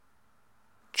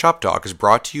Chop Talk is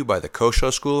brought to you by the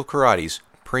Kosho School of Karate's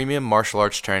premium martial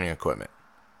arts training equipment.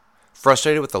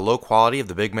 Frustrated with the low quality of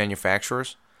the big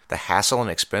manufacturers, the hassle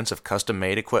and expense of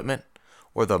custom-made equipment,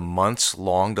 or the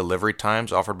months-long delivery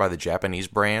times offered by the Japanese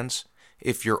brands,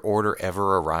 if your order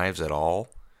ever arrives at all?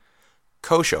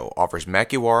 Kosho offers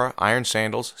Makiwara, iron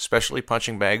sandals, specialty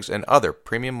punching bags, and other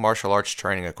premium martial arts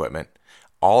training equipment,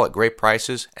 all at great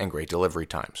prices and great delivery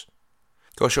times.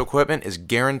 Kosho equipment is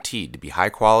guaranteed to be high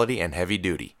quality and heavy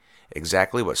duty,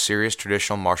 exactly what serious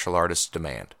traditional martial artists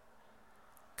demand.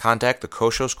 Contact the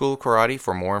Kosho School of Karate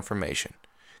for more information.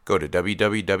 Go to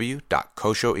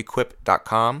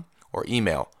www.koshoequip.com or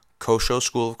email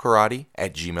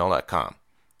koshoschoolofkarate@gmail.com.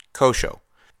 Kosho,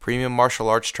 premium martial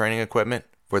arts training equipment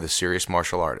for the serious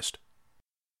martial artist.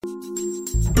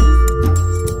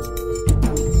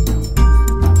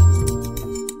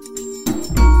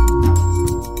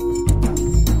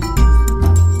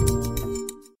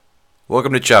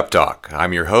 Welcome to Chop Talk.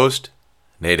 I'm your host,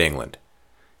 Nate England.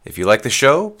 If you like the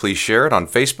show, please share it on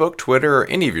Facebook, Twitter, or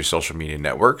any of your social media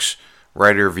networks.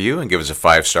 Write a review and give us a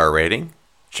 5-star rating.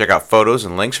 Check out photos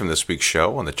and links from this week's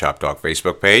show on the Chop Talk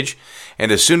Facebook page.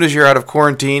 And as soon as you're out of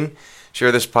quarantine,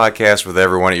 share this podcast with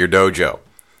everyone at your dojo.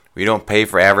 We don't pay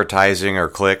for advertising or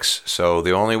clicks, so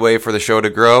the only way for the show to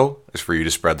grow is for you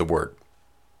to spread the word.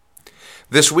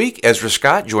 This week, Ezra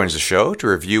Scott joins the show to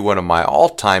review one of my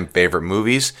all-time favorite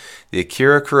movies, the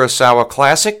Akira Kurosawa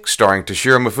classic starring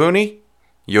Toshiro Mifune,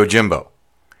 Yojimbo.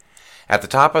 At the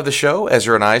top of the show,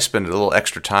 Ezra and I spend a little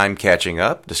extra time catching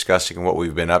up, discussing what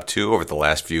we've been up to over the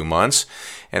last few months,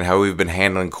 and how we've been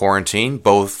handling quarantine,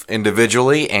 both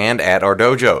individually and at our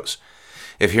dojos.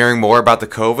 If hearing more about the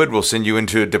COVID will send you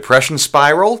into a depression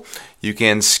spiral, you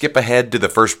can skip ahead to the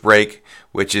first break,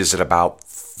 which is at about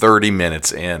 30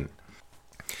 minutes in.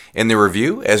 In the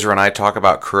review, Ezra and I talk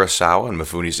about Kurosawa and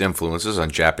Mifune's influences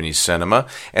on Japanese cinema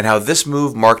and how this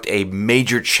move marked a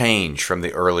major change from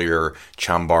the earlier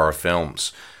Chambara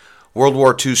films. World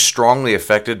War II strongly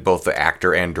affected both the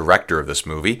actor and director of this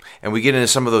movie, and we get into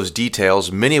some of those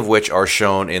details, many of which are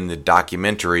shown in the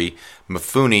documentary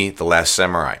Mifune, The Last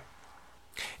Samurai.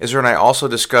 Ezra and I also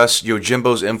discuss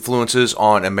Yojimbo's influences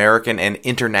on American and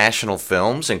international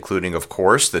films, including, of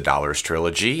course, the Dollars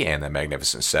Trilogy and The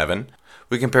Magnificent Seven.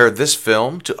 We compare this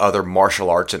film to other martial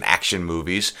arts and action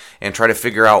movies and try to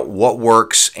figure out what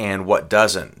works and what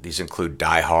doesn't. These include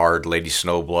Die Hard, Lady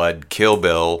Snowblood, Kill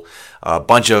Bill, a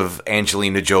bunch of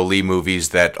Angelina Jolie movies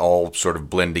that all sort of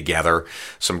blend together,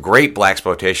 some great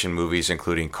blaxploitation movies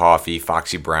including Coffee,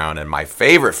 Foxy Brown, and my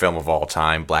favorite film of all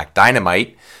time, Black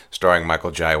Dynamite, starring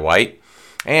Michael Jai White.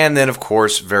 And then, of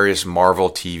course, various Marvel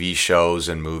TV shows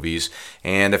and movies,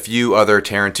 and a few other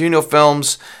Tarantino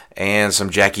films, and some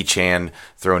Jackie Chan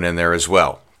thrown in there as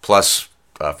well, plus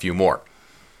a few more.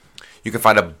 You can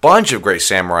find a bunch of great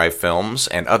samurai films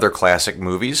and other classic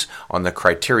movies on the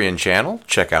Criterion Channel.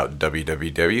 Check out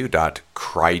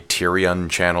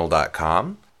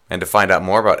www.criterionchannel.com. And to find out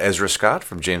more about Ezra Scott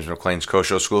from James McLean's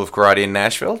Kosho School of Karate in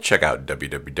Nashville, check out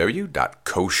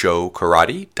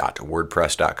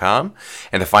www.koshokarate.wordpress.com.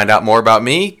 And to find out more about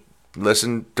me,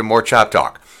 listen to more Chop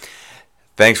Talk.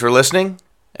 Thanks for listening,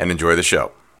 and enjoy the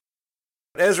show.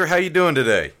 Ezra, how you doing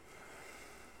today?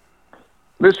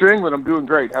 Mr. England, I'm doing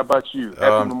great. How about you?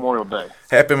 Happy Memorial Day.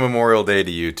 Happy Memorial Day to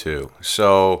you, too.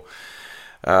 So,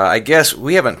 I guess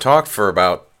we haven't talked for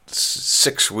about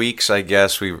 6 weeks,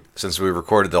 since we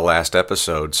recorded the last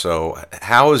episode. So,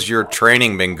 how has your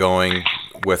training been going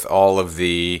with all of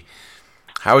the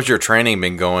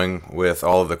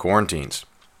quarantines?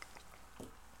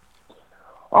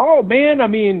 Oh, man, I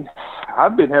mean,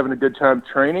 I've been having a good time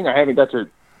training. I haven't got to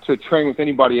train with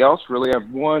anybody else, really. I have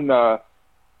one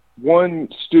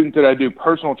student that I do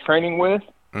personal training with,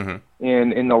 and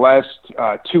in the last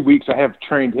 2 weeks, I have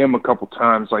trained him a couple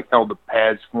times, like held the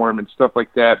pads for him and stuff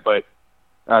like that. But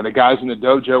the guys in the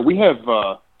dojo, we have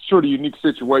sort of a unique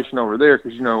situation over there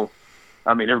because,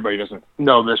 everybody doesn't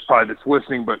know this probably that's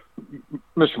listening, but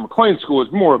Mr. McLean's school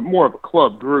is more of a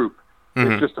club group.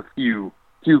 It's just a few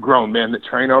grown men that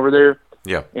train over there.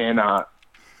 Yeah. And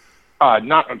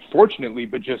not unfortunately,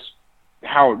 but just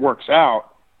how it works out,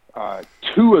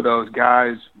 2 of those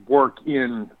guys work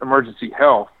in emergency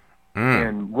health.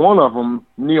 And one of them,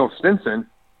 Neil Stinson,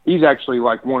 he's actually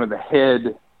like one of the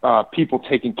head people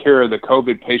taking care of the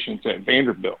COVID patients at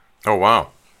Vanderbilt. Oh,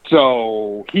 wow.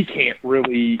 So he can't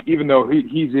really, even though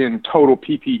he's in total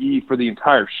PPE for the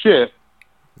entire shift,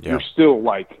 you're still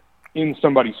like in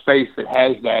somebody's face that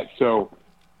has that. So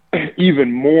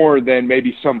even more than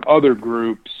maybe some other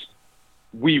groups,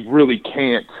 we really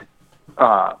can't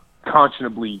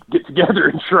conscionably get together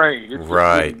and train. It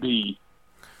right. wouldn't be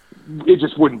it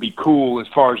just wouldn't be cool as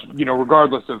far as,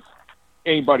 regardless of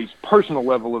anybody's personal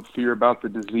level of fear about the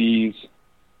disease,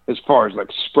 as far as like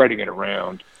spreading it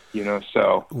around,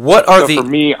 so. For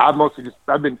me,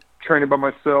 I've been training by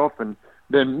myself, and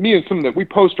then me and some that we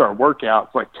post our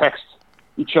workouts, like text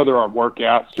each other our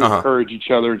workouts to encourage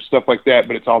each other and stuff like that,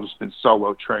 but it's all just been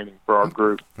solo training for our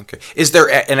group. Okay. Is there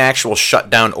an actual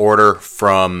shutdown order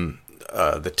from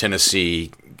the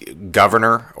Tennessee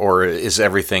governor, or is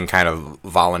everything kind of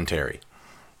voluntary?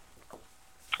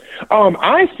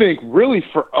 I think really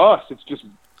for us, it's just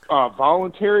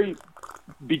voluntary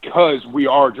because we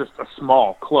are just a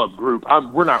small club group.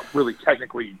 We're not really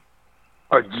technically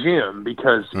a gym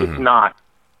because it's not,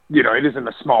 it isn't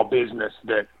a small business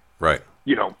that, right.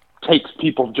 Takes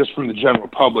people just from the general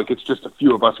public. It's just a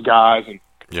few of us guys. And,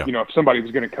 if somebody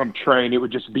was going to come train, it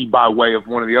would just be by way of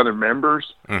one of the other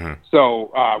members. Mm-hmm.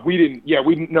 So we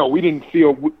didn't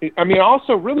feel,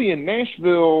 also really in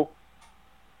Nashville,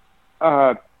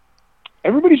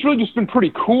 everybody's really just been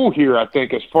pretty cool here, I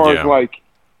think, as far as like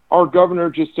our governor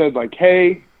just said like,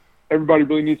 hey, everybody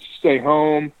really needs to stay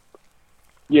home.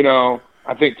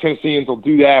 I think Tennesseans will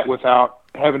do that without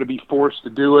having to be forced to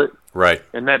do it. Right.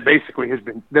 And that basically has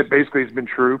been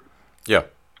true. Yeah.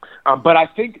 But I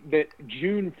think that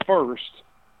June 1st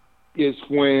is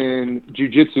when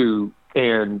jiu-jitsu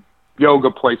and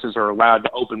yoga places are allowed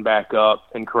to open back up,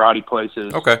 and karate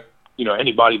places. Okay.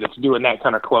 Anybody that's doing that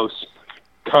kind of close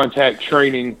contact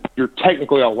training, you're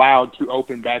technically allowed to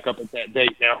open back up at that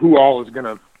date. Now, who all is going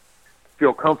to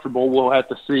feel comfortable, we'll have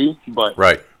to see. But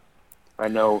right. I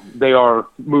know they are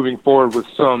moving forward with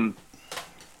some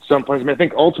plans. I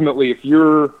think ultimately, if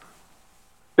you're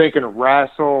thinking of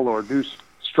wrestle or do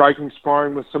striking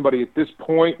sparring with somebody at this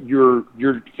point, you're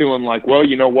feeling like, well,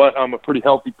 you know what? I'm a pretty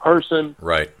healthy person.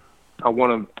 Right. I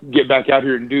want to get back out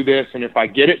here and do this, and if I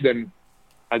get it, then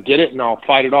I get it, and I'll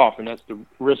fight it off, and that's the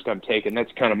risk I'm taking.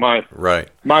 That's kind of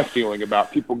my feeling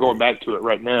about people going back to it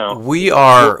right now.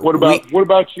 What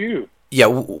about you? Yeah,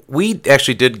 we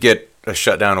actually did get a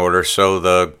shutdown order. So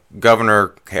the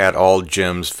governor had all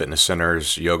gyms, fitness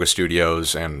centers, yoga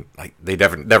studios, and they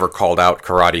never called out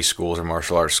karate schools or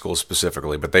martial arts schools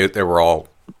specifically, but they were all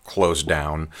closed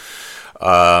down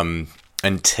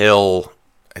until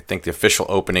I think the official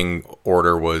opening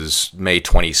order was May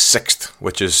 26th,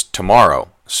 which is tomorrow.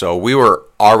 So we were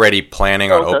already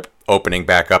planning on opening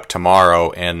back up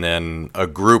tomorrow, and then a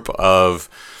group of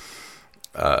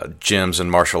gyms and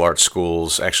martial arts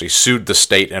schools actually sued the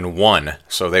state and won.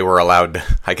 So they were allowed,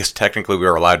 I guess technically we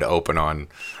were allowed to open on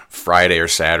Friday or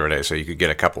Saturday, so you could get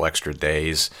a couple extra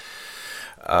days.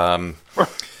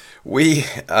 We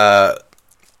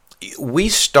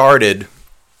started,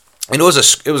 and it was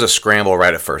a scramble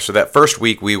right at first. So that first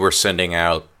week we were sending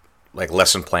out like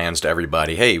lesson plans to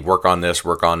everybody. Hey, work on this,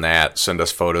 work on that, send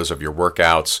us photos of your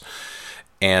workouts.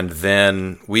 And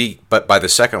then but by the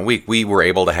second week, we were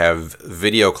able to have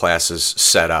video classes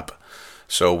set up.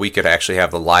 So we could actually have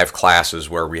the live classes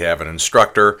where we have an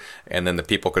instructor, and then the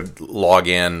people could log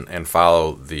in and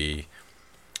follow the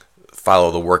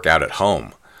workout at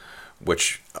home,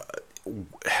 which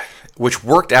has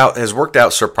worked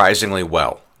out surprisingly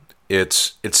well.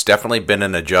 It's definitely been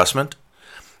an adjustment,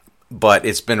 but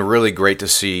it's been really great to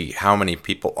see how many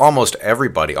people, almost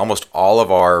everybody, almost all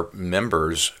of our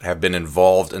members have been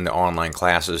involved in the online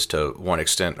classes to one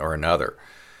extent or another.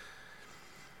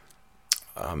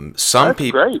 Some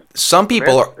people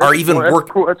are even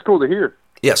working. Cool. That's cool to hear.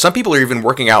 Yeah, some people are even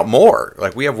working out more.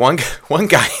 Like we have one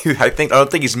guy who I don't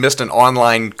think he's missed an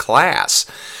online class,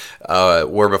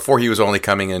 where before he was only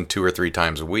coming in 2 or 3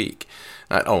 times a week.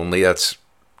 Not only, it's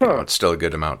still a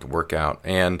good amount to work out.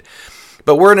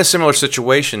 But we're in a similar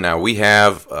situation now. We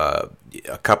have a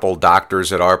couple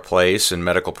doctors at our place and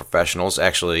medical professionals.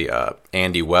 Actually,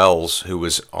 Andy Wells, who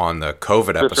was on the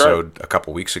COVID episode a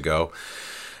couple weeks ago,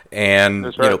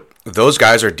 and those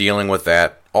guys are dealing with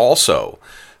that also.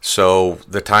 So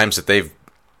the times that they've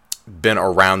been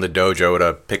around the dojo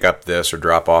to pick up this or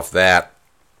drop off that,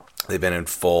 they've been in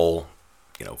full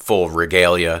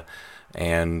regalia.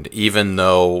 And even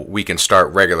though we can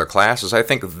start regular classes, I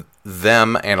think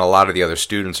them and a lot of the other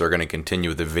students are going to continue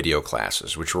with the video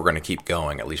classes, which we're going to keep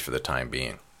going, at least for the time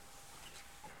being.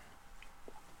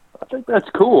 I think that's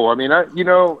cool. I mean,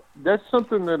 that's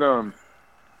something that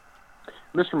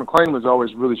Mr. McLean was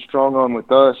always really strong on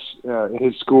with us at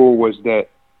his school, was that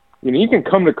you can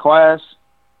come to class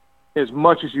as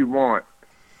much as you want,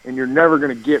 and you're never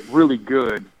going to get really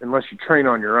good unless you train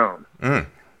on your own. Mm.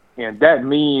 And that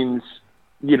means,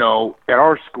 at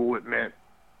our school, it meant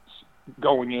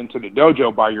going into the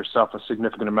dojo by yourself a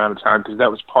significant amount of time, because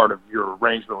that was part of your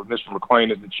arrangement with Mr.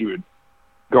 McLean, is that you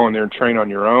going there and train on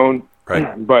your own,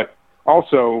 right. but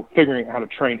also figuring out how to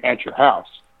train at your house.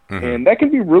 Mm-hmm. And that can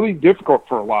be really difficult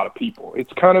for a lot of people.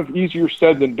 It's kind of easier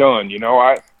said than done.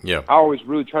 I always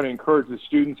really try to encourage the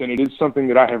students, and it is something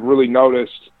that I have really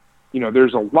noticed.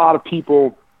 There's a lot of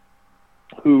people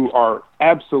who are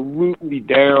absolutely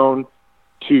down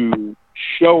to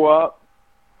show up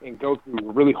and go through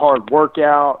a really hard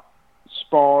workout,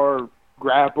 spar,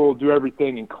 grapple, do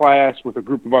everything in class with a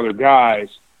group of other guys.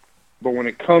 But when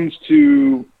it comes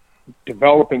to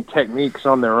developing techniques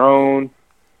on their own,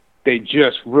 they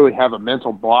just really have a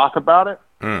mental block about it.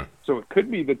 So it could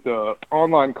be that the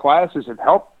online classes have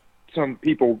helped some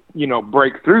people,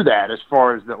 break through that, as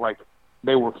far as that, like,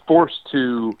 they were forced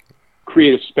to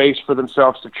create a space for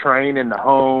themselves to train in the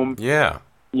home. Yeah.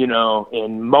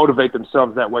 And motivate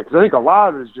themselves that way. Because I think a lot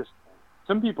of it is just,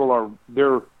 some people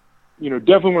they're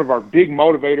definitely one of our big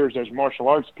motivators as martial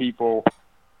arts people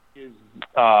is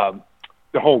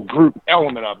the whole group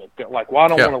element of it. That, like, well, I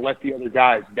don't want to let the other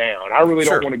guys down. I really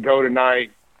don't want to go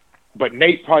tonight, but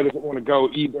Nate probably doesn't want to go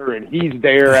either, and he's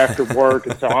there after work,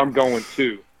 and so I'm going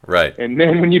too. Right. And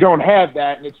then when you don't have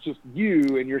that, and it's just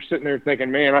you, and you're sitting there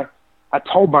thinking, man, I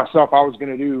told myself I was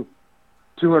going to do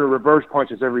 200 reverse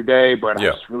punches every day, but I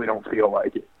just really don't feel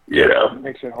like it. It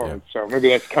makes it hard. So maybe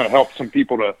that's kind of helped some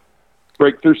people to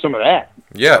break through some of that.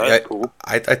 Yeah, so that's cool.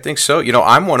 I think so.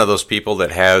 I'm one of those people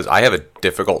that I have a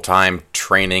difficult time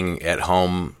training at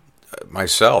home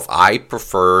myself. I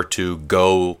prefer to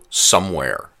go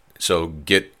somewhere. So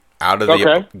get out of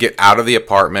the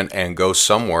apartment and go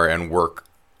somewhere and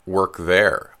work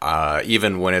there.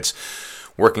 Even when it's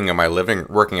working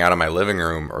out of my living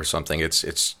room or something,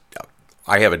 it's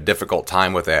I have a difficult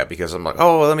time with that, because I'm like,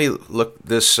 oh, let me look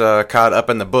this caught up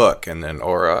in the book, and then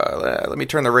let me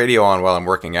turn the radio on while I'm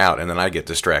working out, and then I get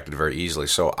distracted very easily.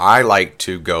 So I like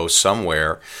to go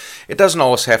somewhere. It doesn't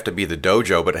always have to be the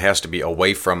dojo, but it has to be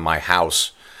away from my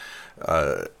house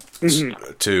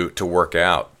to work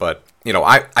out. But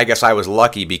I guess I was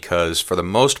lucky, because for the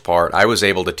most part I was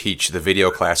able to teach the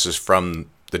video classes from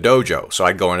the dojo. So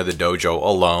I'd go into the dojo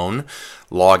alone,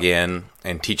 log in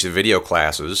and teach the video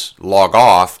classes, log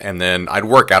off, and then I'd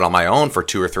work out on my own for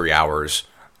 2 or 3 hours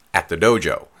at the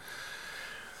dojo.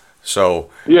 So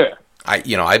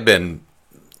I've been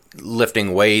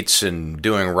lifting weights and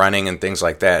doing running and things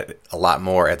like that a lot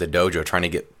more at the dojo, trying to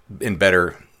get in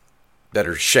better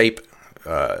shape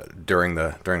during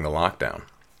the lockdown.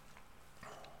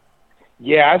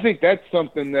 Yeah, I think that's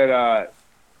something that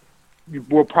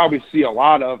we'll probably see a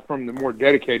lot of from the more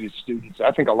dedicated students.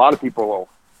 I think a lot of people will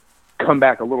come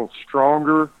back a little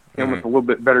stronger and with a little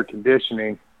bit better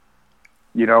conditioning,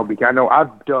 because I know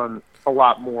I've done a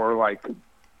lot more like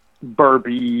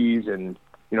burpees, and,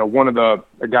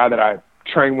 a guy that I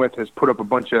train with has put up a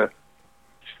bunch of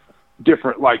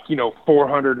different,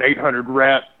 400 and 800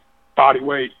 rep body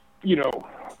weight,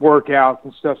 workouts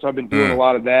and stuff. So I've been doing a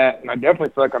lot of that, and I definitely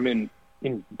feel like I'm in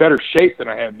better shape than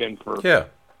I have been for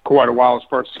quite a while as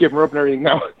far as skipping rope and everything.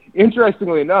 Now,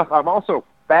 interestingly enough, I'm also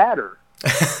fatter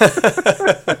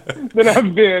than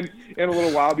I've been in a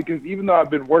little while, because even though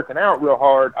I've been working out real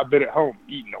hard, I've been at home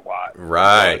eating a lot.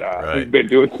 Right, but, we've been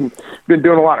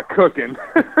doing a lot of cooking.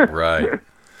 Right.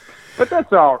 But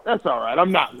that's all right.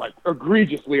 I'm not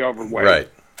egregiously overweight. Right.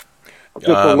 I'm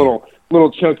just a little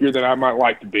chunkier than I might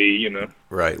like to be,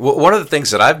 Right. Well, one of the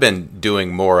things that I've been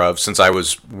doing more of since I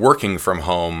was working from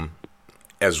home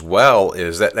as well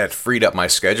is that freed up my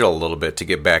schedule a little bit to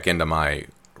get back into my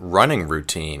running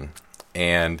routine.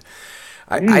 And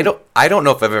I don't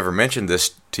know if I've ever mentioned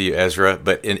this to you, Ezra,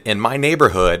 but in my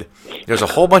neighborhood, there's a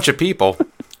whole bunch of people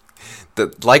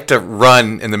that like to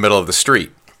run in the middle of the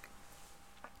street.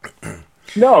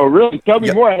 No, really? Tell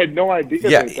me more. I had no idea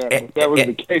that was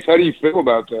the case. How do you feel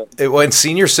about that? And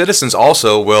senior citizens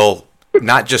also will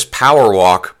not just power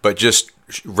walk, but just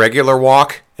regular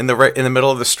walk in the middle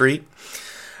of the street.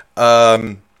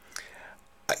 I'm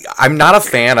not a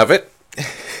fan of it,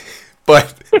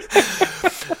 but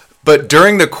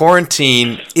during the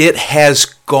quarantine, it has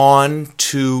gone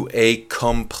to a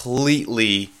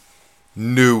completely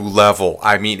new level.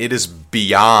 I mean, it is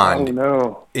beyond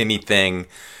anything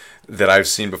that I've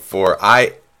seen before.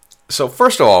 So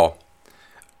first of all,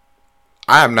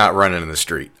 I am not running in the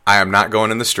street. I am not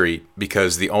going in the street,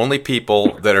 because the only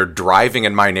people that are driving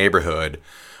in my neighborhood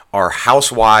are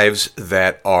housewives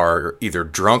that are either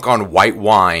drunk on white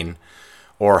wine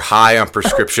or high on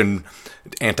prescription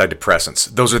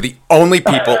antidepressants. Those are the only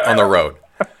people on the road.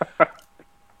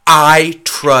 I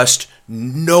trust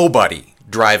nobody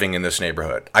driving in this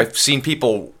neighborhood. I've seen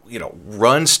people,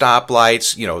 run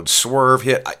stoplights, swerve,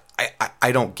 hit.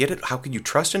 I don't get it. How can you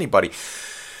trust anybody?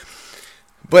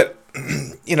 But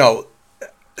you know,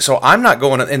 so I'm not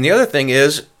going. And the other thing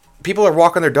is, people are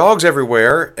walking their dogs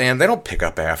everywhere, and they don't pick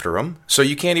up after them. So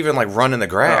you can't even like run in the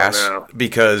grass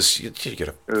because you get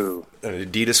an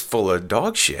Adidas full of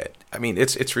dog shit. I mean,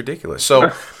 it's ridiculous.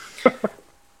 So,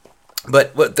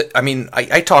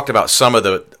 I talked about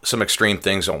some extreme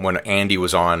things when Andy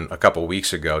was on a couple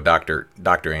weeks ago,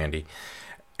 Dr. Andy.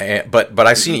 But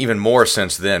I've seen even more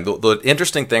since then. The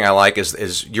interesting thing I like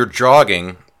is you're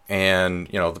jogging, and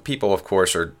the people, of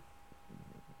course, are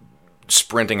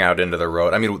sprinting out into the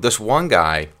road. I mean, this one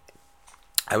guy,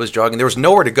 I was jogging. There was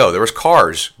nowhere to go. There was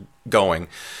cars going,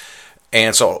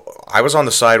 and so I was on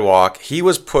the sidewalk. He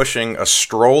was pushing a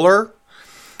stroller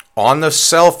on the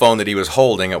cell phone that he was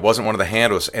holding. It wasn't one of the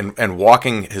handles, and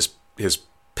walking his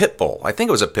pit bull. I think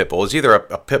it was a pit bull. It was either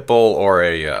a pit bull or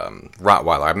a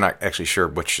Rottweiler. I'm not actually sure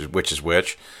which is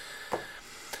which.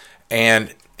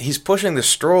 And he's pushing the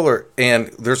stroller,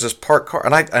 and there's this parked car,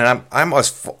 and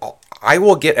I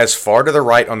will get as far to the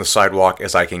right on the sidewalk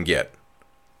as I can get,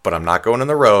 but I'm not going in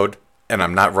the road, and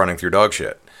I'm not running through dog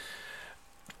shit.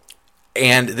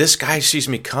 And this guy sees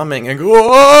me coming and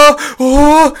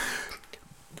goes,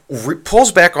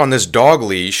 pulls back on this dog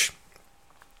leash.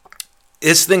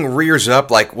 This thing rears up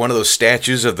like one of those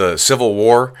statues of the Civil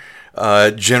War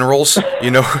generals,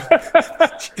 where the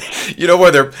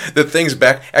thing's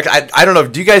back. I don't know.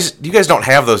 Do you guys don't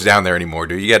have those down there anymore?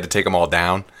 Do you had to take them all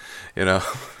down?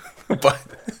 But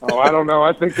I don't know.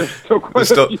 I think there's still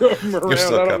quite a few of them around.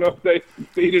 I don't know if they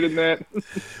succeeded in that.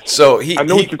 So I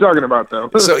know what you're talking about, though.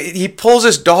 So he pulls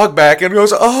his dog back and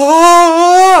goes,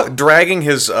 dragging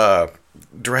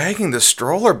the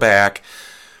stroller back,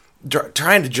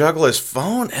 trying to juggle his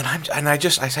phone, and I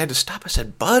had to stop. I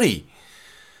said, buddy,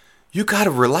 you got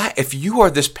to relax. If you are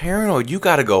this paranoid, you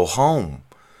got to go home.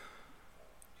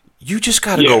 You just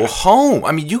got to go home.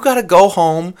 I mean, you got to go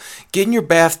home, get in your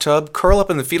bathtub, curl up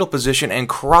in the fetal position, and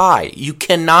cry. You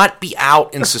cannot be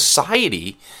out in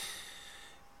society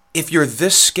if you're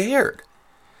this scared.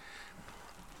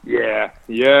 Yeah.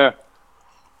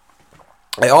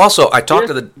 I talked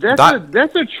to the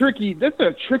that's a tricky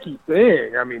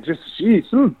thing. I mean, just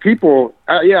some people.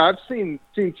 I've seen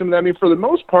some of that. I mean, for the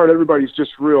most part, everybody's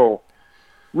just real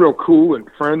cool and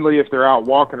friendly if they're out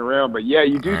walking around. But yeah,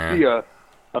 you do see a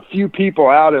few people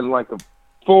out in like a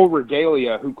full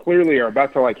regalia who clearly are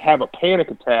about to like have a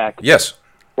panic attack. Yes.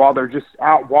 While they're just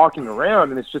out walking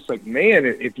around, and it's just like, man,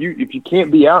 if you can't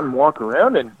be out and walk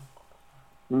around and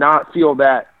not feel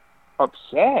that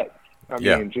upset, I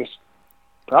mean, just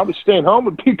probably staying home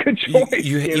would be a good choice.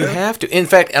 You have to. In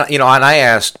fact, and I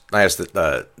asked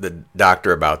the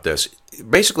doctor about this.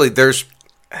 Basically, there's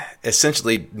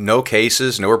essentially no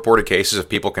reported cases of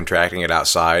people contracting it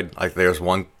outside. Like there's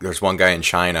one guy in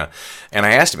China, and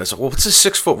I asked him, I said, well, what's the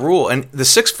 6-foot rule? And the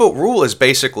 6-foot rule is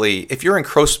basically if you're in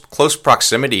close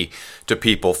proximity to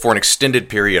people for an extended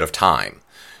period of time,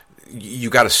 you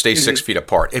got to stay 6 feet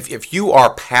apart. If you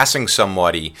are passing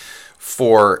somebody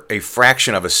for a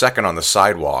fraction of a second on the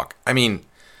sidewalk, I mean,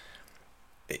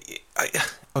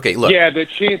 okay, look. Yeah, the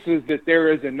chances that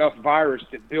there is enough virus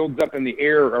that builds up in the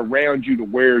air around you to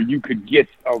where you could get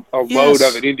a load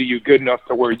of it into you good enough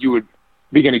to where you would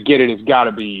be going to get it has got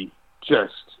to be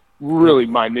just really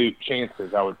minute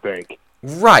chances, I would think.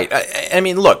 Right. I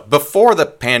mean, look, before the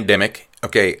pandemic,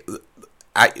 okay,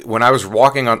 when I was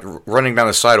running down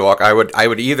the sidewalk, I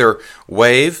would either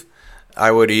wave,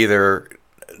 I would either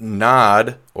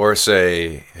nod or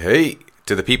say, hey,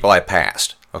 to the people I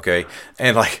passed. Okay,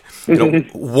 and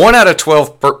 1 out of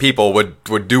 12 people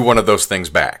would do one of those things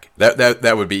back.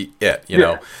 That would be it,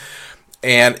 know.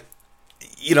 And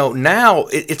now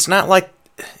it's not like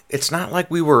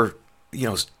we were,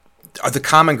 the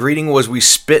common greeting was we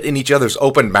spit in each other's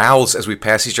open mouths as we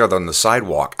pass each other on the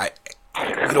sidewalk.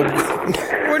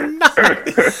 We're not.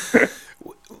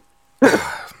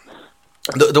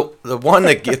 The one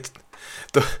that gets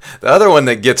the other one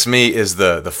that gets me is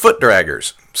the foot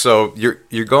draggers. So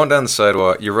you're going down the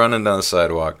sidewalk, you're running down the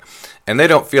sidewalk, and they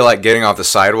don't feel like getting off the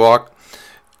sidewalk.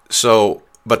 So,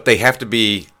 but they have to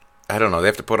be, I don't know, they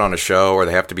have to put on a show or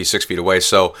they have to be 6 feet away.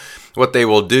 So what they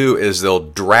will do is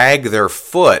they'll drag their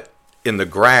foot in the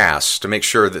grass to make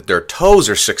sure that their toes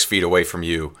are 6 feet away from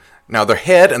you. Now their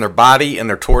head and their body and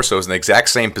their torso is in the exact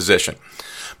same position,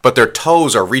 but their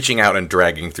toes are reaching out and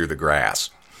dragging through the grass.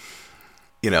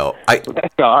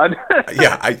 God.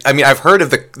 Yeah, I mean, I've heard of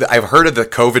the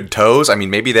COVID toes. I mean,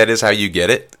 maybe that is how you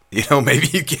get it. Maybe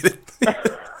you get it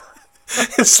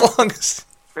as long as.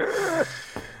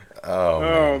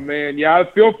 Oh man, yeah, I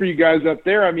feel for you guys up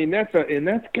there. I mean,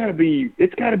 it's gotta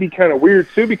be kind of weird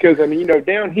too, because I mean,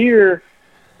 down here,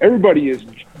 everybody is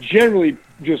generally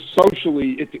just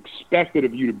socially, it's expected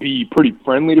of you to be pretty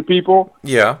friendly to people.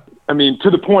 Yeah. I mean, to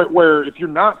the point where if you're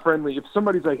not friendly, if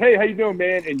somebody's like, "Hey, how you doing,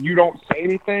 man?" and you don't say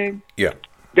anything, Yeah.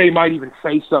 they might even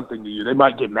say something to you. They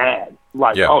might get mad.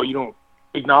 Like, "Oh, you don't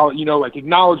acknowledge," like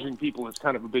acknowledging people is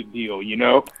kind of a big deal,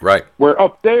 Right. Where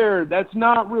up there, that's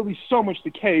not really so much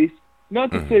the case.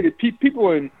 Not to say that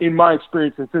people in my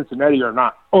experience in Cincinnati are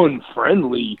not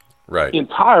unfriendly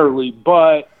entirely,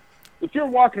 but if you're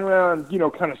walking around,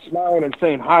 kind of smiling and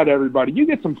saying hi to everybody, you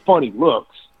get some funny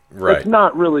looks. Right. It's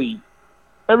not really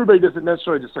 – everybody doesn't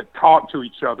necessarily just, talk to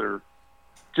each other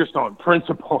just on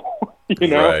principle,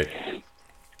 Right.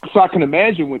 So I can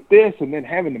imagine with this and then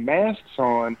having the masks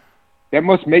on, that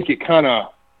must make it kind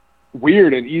of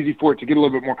weird and easy for it to get a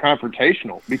little bit more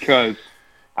confrontational because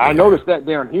I noticed that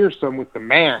down here some with the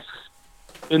masks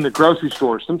in the grocery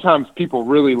store. Sometimes people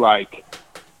really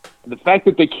the fact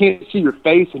that they can't see your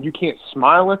face and you can't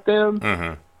smile at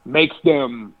them makes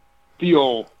them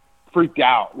feel freaked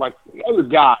out. Like the other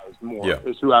guys more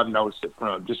is who I've noticed it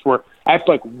from. Just where I have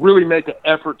to really make an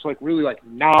effort to really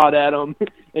nod at them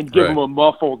and give them a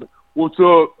muffled "What's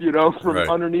up?" from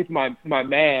underneath my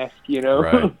mask.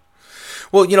 Right.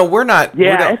 Well, we're not.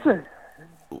 Yeah,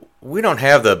 we don't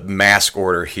have the mask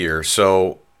order here,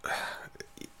 so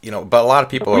but a lot of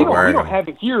people are wearing. We don't have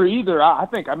it here either. I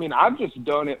think. I mean, I've just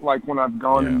done it when I've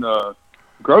gone in the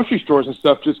grocery stores and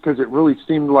stuff, just because it really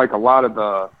seemed like a lot of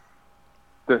the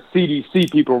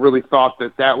CDC people really thought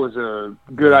that was a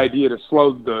good idea to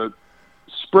slow the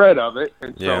spread of it,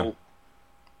 and so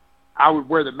I would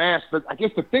wear the mask. But I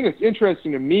guess the thing that's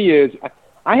interesting to me is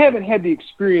I haven't had the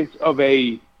experience of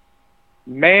a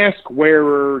mask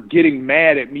wearer getting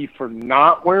mad at me for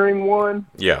not wearing one.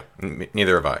 Yeah,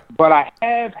 neither have I. But I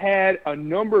have had a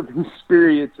number of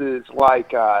experiences.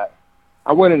 I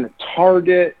went into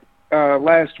Target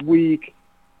last week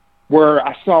where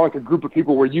I saw a group of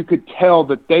people where you could tell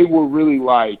that they were really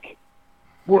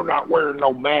we're not wearing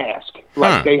no mask.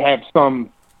 They have some,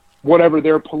 whatever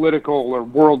their political or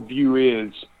worldview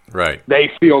is. Right.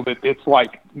 They feel that it's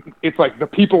like the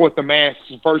people with the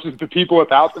masks versus the people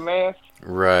without the mask.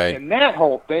 Right. And that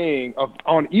whole thing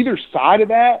on either side of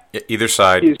that. Either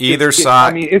side.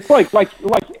 I mean, it's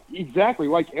exactly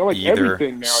like either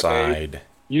everything nowadays. Side.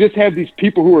 You just have these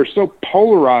people who are so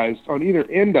polarized on either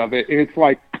end of it, and it's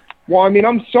well, I mean,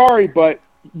 I'm sorry, but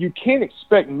you can't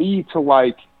expect me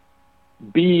to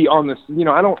be on this.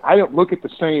 I don't look at the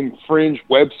same fringe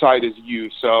website as you,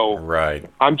 so right.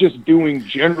 I'm just doing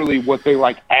generally what they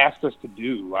asked us to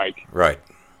do. Right.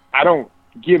 I don't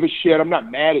give a shit. I'm not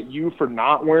mad at you for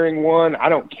not wearing one. I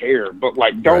don't care, but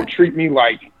don't treat me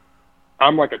like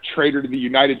I'm a traitor to the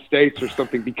United States or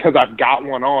something because I've got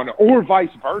one on, or vice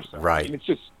versa. Right. I mean, it's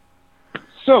just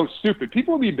so stupid.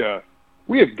 People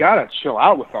we have got to chill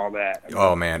out with all that. I mean,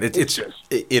 oh man, it is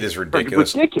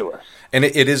ridiculous. Ridiculous. And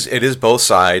it is both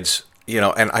sides,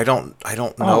 and I don't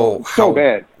know how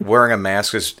bad. Wearing a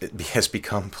mask has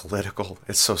become political.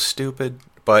 It's so stupid,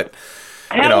 but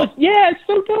it's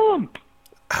so dumb.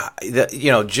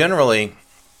 Generally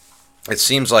it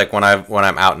seems like when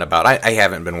I'm out and about, I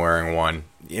haven't been wearing one,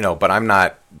 but I'm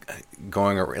not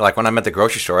going when I'm at the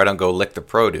grocery store, I don't go lick the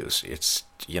produce. It's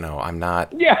I'm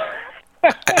not. Yeah.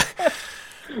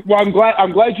 Well,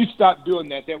 I'm glad you stopped doing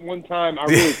that. That one time, I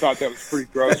really thought that was pretty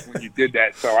gross when you did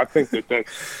that. So I think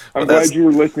I'm glad you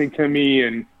were listening to me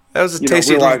and that was a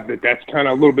tasty. Realized that that's kind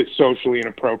of a little bit socially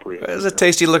inappropriate. It was a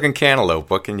tasty looking cantaloupe.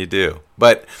 What can you do?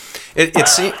 But it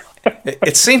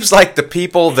seems like the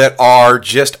people that are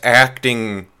just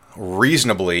acting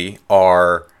reasonably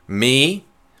are me,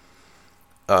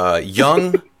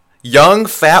 young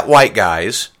fat white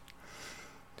guys,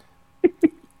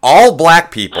 all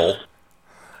black people,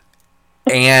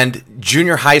 and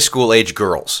junior high school age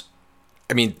girls.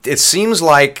 I mean, it seems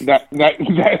like that's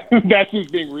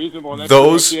just being reasonable. That's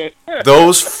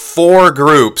those four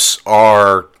groups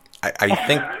are.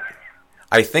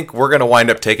 I think we're going to wind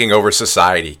up taking over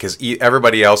society because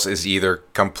everybody else is either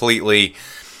completely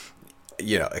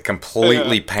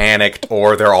panicked,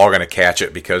 or they're all going to catch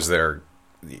it because they're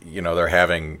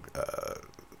having a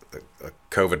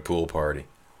COVID pool party.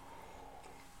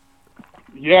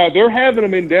 Yeah, they're having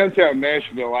them in downtown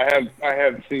Nashville. I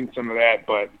have seen some of that,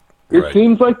 but it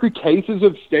seems like the cases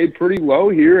have stayed pretty low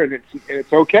here, and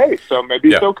it's okay. So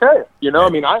maybe it's okay. I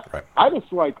mean, I just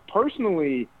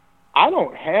personally, I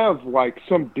don't have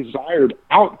some desired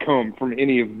outcome from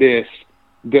any of this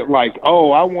that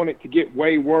I want it to get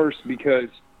way worse because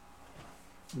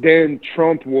then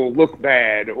Trump will look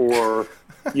bad, or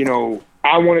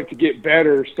I want it to get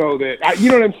better so that you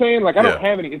know what I'm saying? I don't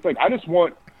have any. It's I just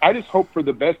want I just hope for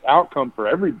the best outcome for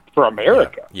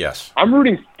America. Yeah. Yes. I'm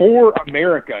rooting for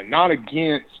America, not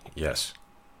against Yes.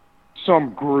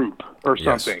 some group or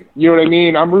Yes. something. You know what I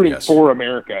mean? I'm rooting Yes. for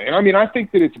America. And I mean, I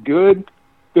think that it's good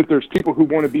that there's people who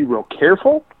want to be real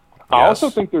careful. I Yes. also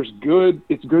think it's good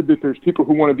that there's people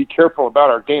who want to be careful about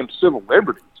our damn civil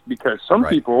liberties, because some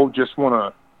Right. people just want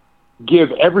to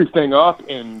give everything up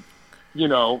and, you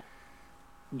know,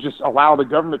 just allow the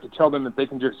government to tell them that they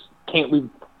can't leave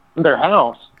their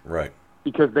house Right.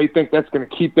 because they think that's going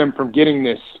to keep them from getting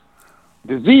this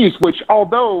disease, which,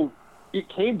 although it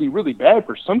can be really bad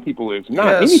for some people, is not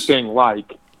Yes. anything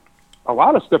like a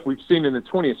lot of stuff we've seen in the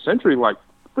 20th century, like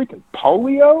freaking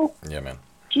polio. Yeah, man.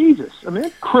 Jesus, I mean,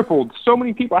 it crippled so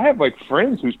many people. I have like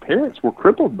friends whose parents were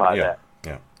crippled by Yeah. that.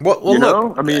 Yeah. Well, You look,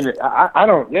 know, I mean, I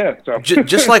don't. Yeah, so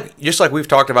just like we've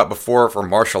talked about before for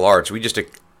martial arts,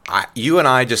 you and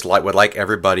I just would like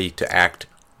everybody to act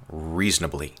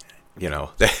reasonably.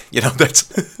 That's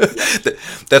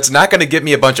that's not going to give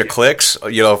me a bunch of clicks,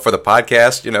 for the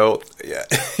podcast. Yeah,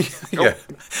 yeah.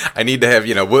 I need to have,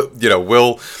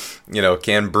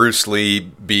 can Bruce Lee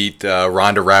beat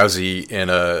Ronda Rousey in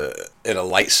a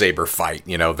lightsaber fight?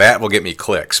 That will get me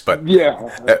clicks. But yeah,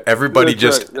 everybody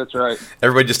that's right.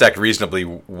 Everybody just act reasonably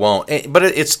won't. But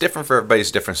it's different for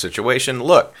everybody's different situation.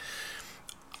 Look,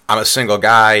 I'm a single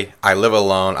guy. I live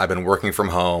alone. I've been working from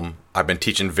home. I've been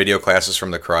teaching video classes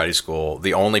from the karate school.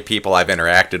 The only people I've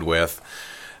interacted with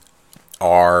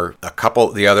are a couple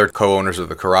of the other co-owners of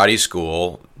the karate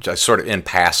school, just sort of in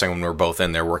passing when we're both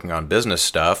in there working on business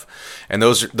stuff. And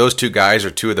those two guys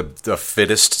are two of the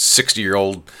fittest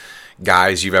 60-year-old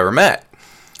guys you've ever met.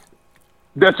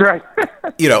 That's right.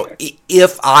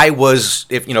 If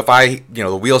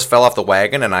the wheels fell off the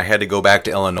wagon and I had to go back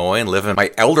to Illinois and live in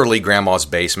my elderly grandma's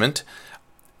basement,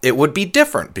 it would be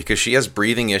different because she has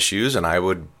breathing issues and I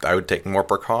would take more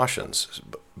precautions.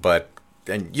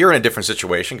 And you're in a different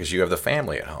situation because you have the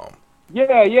family at home.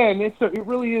 Yeah, and it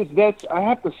really is. I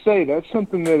have to say, that's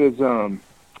something that is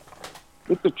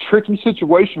it's a tricky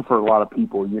situation for a lot of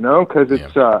people, because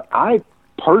it's I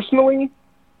personally,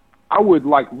 I would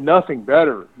like nothing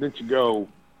better than to go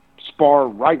spar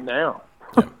right now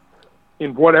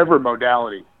in whatever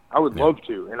modality. I would love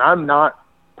to, and I'm not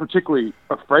particularly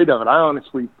afraid of it. I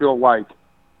honestly feel like,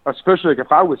 especially like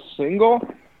if I was single,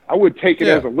 I would take it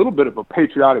as a little bit of a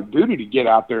patriotic duty to get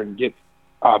out there and get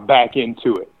back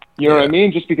into it. You know what I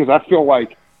mean? Just because I feel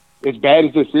like, as bad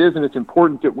as this is, and it's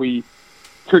important that we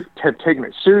have taken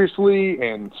it seriously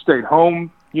and stayed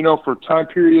home, for time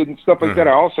period and stuff like that.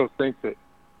 I also think that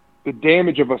the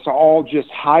damage of us all just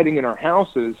hiding in our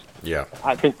houses,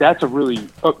 I think that's a really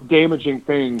damaging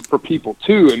thing for people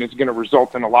too, and it's going to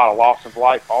result in a lot of loss of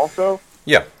life also.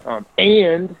 Yeah.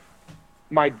 And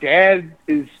my dad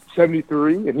is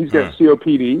 73, and he's got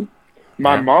COPD.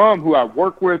 My mom, who I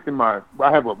work with, and we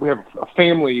have a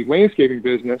family landscaping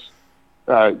business.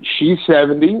 She's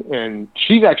 70, and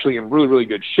she's actually in really, really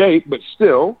good shape, but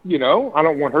still, I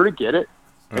don't want her to get it.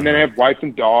 And then I have wife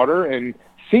and daughter, and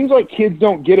seems like kids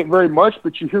don't get it very much,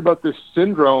 but you hear about this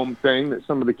syndrome thing that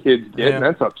some of the kids get, and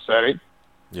that's upsetting.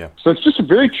 Yeah. So it's just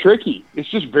very tricky. It's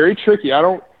just very tricky. I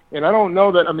don't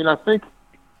know that. I mean, I think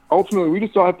ultimately we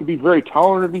just all have to be very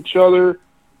tolerant of each other.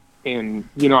 And,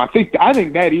 I think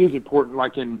that is important,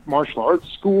 like in martial arts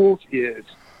schools is,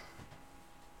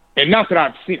 and not that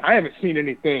I haven't seen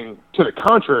anything to the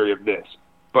contrary of this,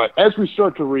 but as we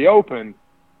start to reopen,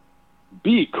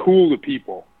 be cool to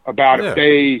people about if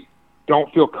they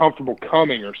don't feel comfortable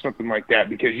coming or something like that,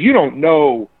 because you don't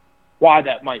know why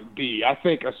that might be. I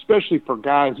think especially for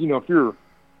guys, if you're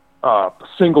a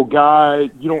single guy,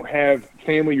 you don't have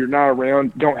family, you're not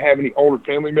around, don't have any older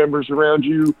family members around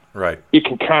you. Right. It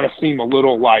can kind of seem a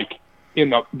little like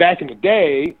back in the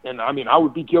day, and I mean, I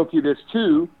would be guilty of this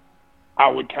too. I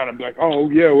would kind of be like, oh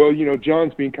yeah, well,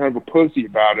 John's being kind of a pussy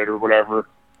about it or whatever.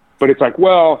 But it's like,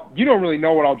 well, you don't really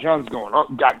know what all John's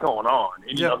got going on.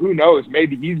 And, who knows?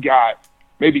 Maybe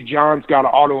John's got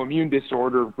an autoimmune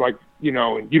disorder, like,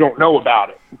 and you don't know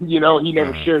about it. He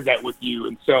never shared that with you.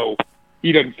 And so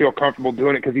he doesn't feel comfortable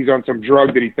doing it because he's on some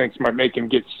drug that he thinks might make him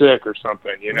get sick or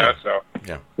something, So,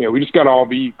 we just got to all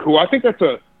be cool. I think it's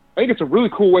a really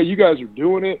cool way you guys are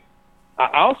doing it.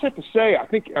 I also have to say,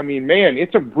 man,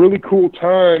 it's a really cool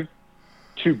time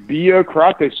to be a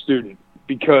karate student,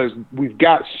 because we've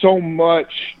got so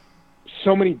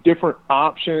many different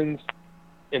options,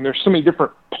 and there's so many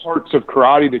different parts of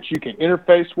karate that you can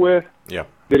interface with. Yeah.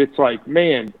 That it's like,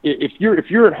 man, if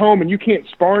you're at home and you can't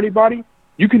spar anybody,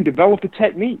 you can develop a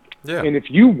technique. Yeah. And if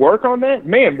you work on that,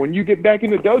 man, when you get back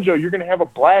in the dojo, you're going to have a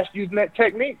blast using that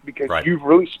technique, because you've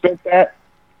really spent that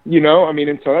I mean,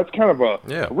 and so that's kind of a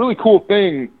really cool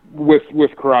thing with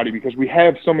karate, because we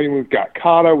have so many. We've got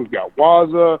kata, we've got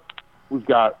waza, we've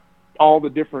got all the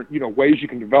different, ways you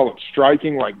can develop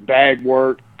striking, like bag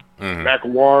work,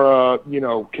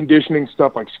 Makiwara, conditioning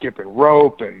stuff like skipping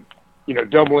rope and,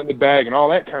 doubling the bag and all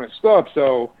that kind of stuff.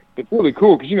 So it's really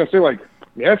cool because, say like,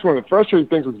 that's one of the frustrating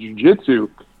things with jiu-jitsu.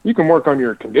 You can work on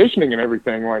your conditioning and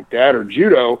everything like that, or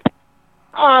judo.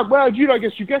 Judo, I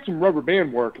guess you got some rubber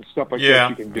band work and stuff like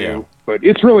that you can do, but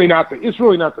it's really not the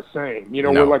same.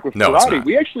 Where like with karate,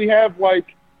 we actually have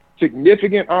like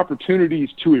significant opportunities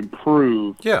to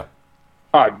improve.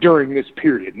 During this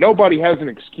period, nobody has an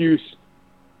excuse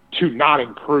to not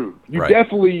improve.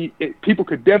 People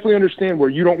could definitely understand where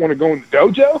you don't want to go in the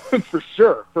dojo for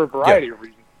sure, for a variety of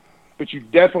reasons, but you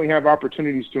definitely have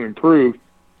opportunities to improve.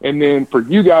 And then for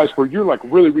you guys, where you're like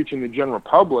really reaching the general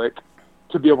public,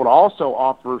 to be able to also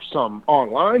offer some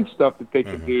online stuff that they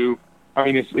can do.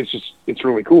 I mean, it's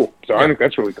really cool. So I think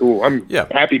that's really cool. I'm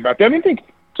happy about that. I mean,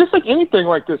 just like anything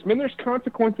like this, man, there's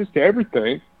consequences to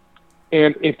everything.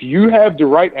 And if you have the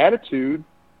right attitude,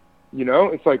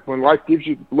 it's like when life gives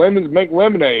you lemons, make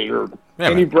lemonade, or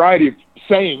any variety of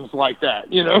sayings like that,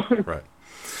 Right.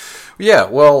 Yeah,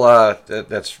 well,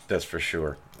 that's for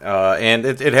sure. And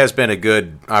it has been a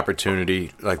good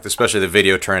opportunity, like especially the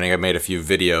video training. I've made a few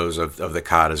videos of the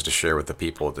katas to share with the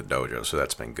people at the dojo, so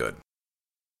that's been good.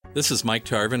 This is Mike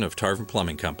Tarvin of Tarvin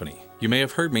Plumbing Company. You may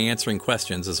have heard me answering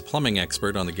questions as a plumbing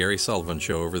expert on The Gary Sullivan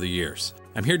Show over the years.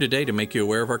 I'm here today to make you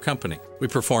aware of our company. We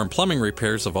perform plumbing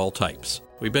repairs of all types.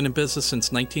 We've been in business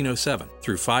since 1907,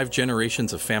 through 5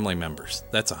 generations of family members.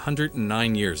 That's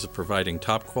 109 years of providing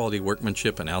top-quality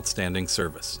workmanship and outstanding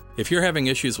service. If you're having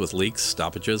issues with leaks,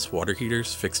 stoppages, water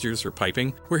heaters, fixtures, or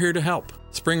piping, we're here to help.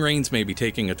 Spring rains may be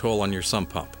taking a toll on your sump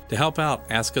pump. To help out,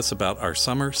 ask us about our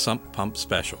summer sump pump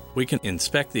special. We can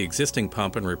inspect the existing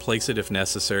pump and replace it if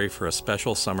necessary for a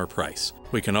special summer price.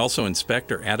 We can also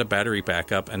inspect or add a battery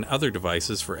backup and other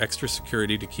devices for extra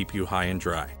security to keep you high and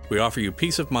dry. We offer you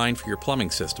peace of mind for your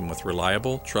plumbing system with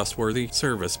reliable, trustworthy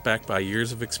service backed by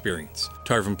years of experience.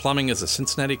 Tarvin Plumbing is a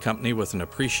Cincinnati company with an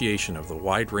appreciation of the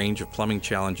wide range of plumbing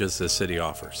challenges this city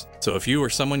offers. So if you or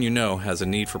someone you know has a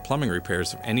need for plumbing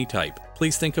repairs of any type,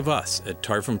 please think of us at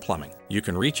Tarvin Plumbing. You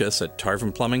can reach us at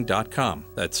tarvinplumbing.com.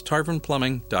 That's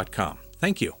tarvinplumbing.com.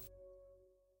 Thank you.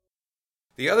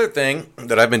 The other thing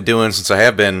that I've been doing since I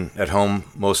have been at home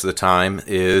most of the time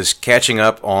is catching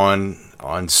up on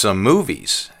some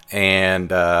movies.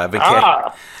 And I've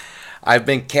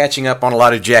been catching up on a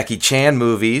lot of Jackie Chan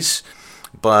movies,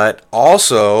 but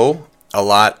also a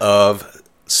lot of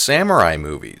samurai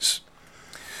movies.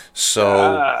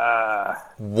 So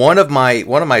one of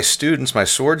my students, my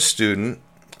sword student,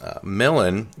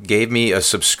 Millen, gave me a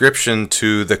subscription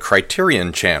to the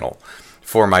Criterion Channel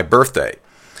for my birthday.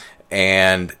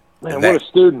 And man, what a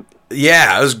student!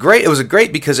 Yeah, it was great. It was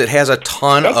great because it has a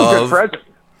ton of. That's a good present.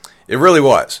 It really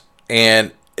was,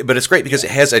 but it's great because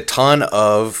it has a ton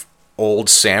of old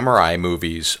samurai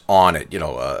movies on it.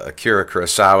 Akira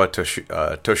Kurosawa,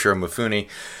 Toshiro Mifune,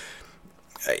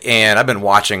 and I've been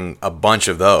watching a bunch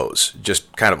of those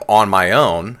just kind of on my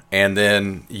own. And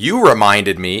then you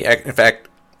reminded me. In fact,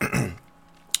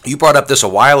 you brought up this a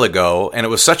while ago, and it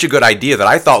was such a good idea that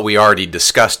I thought we already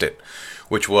discussed it.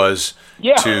 Which was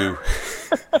to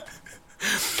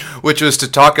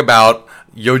talk about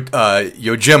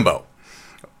Yojimbo.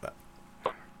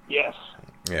 Yes.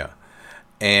 Yeah.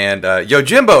 And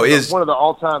Yojimbo is one of the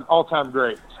all-time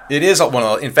greats. It is one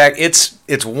of. In fact,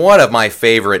 it's one of my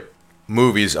favorite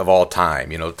movies of all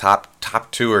time.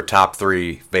 Top 2 or top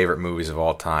 3 favorite movies of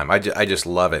all time. I just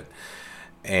love it.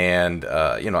 And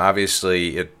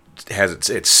obviously it has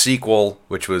its sequel,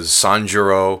 which was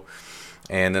Sanjuro.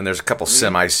 And then there's a couple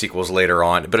semi-sequels later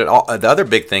on. But the other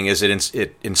big thing is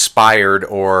it inspired,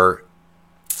 or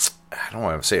I don't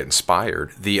want to say it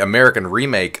inspired, the American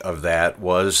remake of that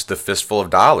was The Fistful of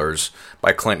Dollars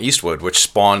by Clint Eastwood, which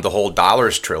spawned the whole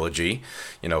Dollars trilogy.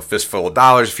 Fistful of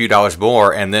Dollars, A Few Dollars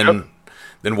More, and then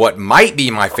what might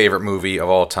be my favorite movie of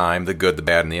all time, The Good, the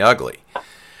Bad, and the Ugly.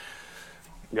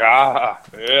 Yeah.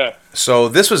 So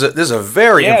this is a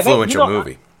very influential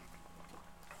movie.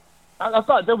 I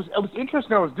thought it was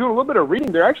interesting. I was doing a little bit of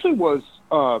reading. There actually was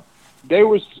there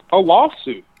was a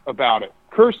lawsuit about it.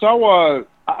 Kurosawa,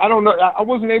 I don't know. I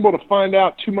wasn't able to find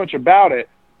out too much about it,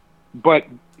 but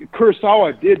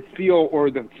Kurosawa did feel, or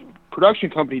the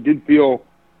production company did feel,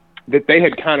 that they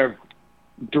had kind of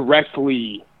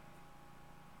directly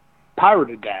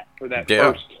pirated that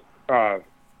first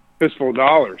Fistful of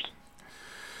Dollars,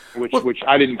 which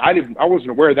I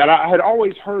wasn't aware of that. I had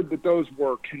always heard that those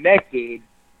were connected.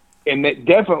 And that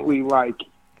definitely,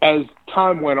 as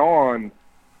time went on,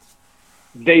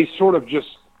 they sort of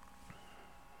just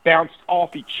bounced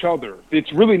off each other.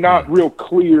 It's really not real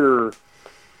clear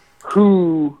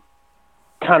who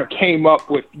kind of came up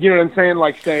with, you know what I'm saying?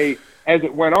 Like, say, as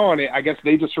it went on, I guess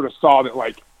they just sort of saw that,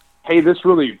 like, hey, this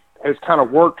really has kind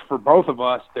of worked for both of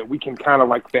us, that we can kind of,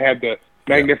 like, they had the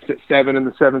Magnificent Seven and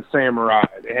the Seven Samurai.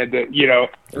 They had the, you know,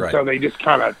 and so they just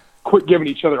kind of quit giving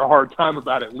each other a hard time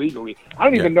about it legally. I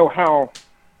don't even know how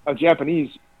a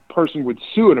Japanese person would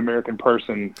sue an American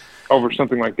person over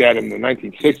something like that in the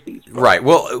 1960s. Right.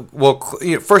 Well.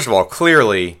 You know, first of all,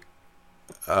 clearly,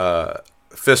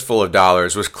 Fistful of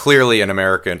Dollars was clearly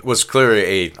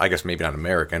I guess maybe not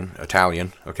American,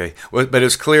 Italian. Okay, but it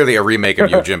was clearly a remake of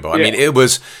Yojimbo. I mean,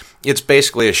 it's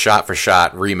basically a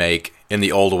shot-for-shot remake in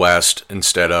the Old West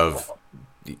instead of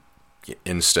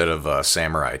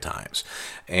Samurai Times,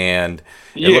 and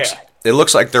it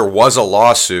looks like there was a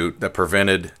lawsuit that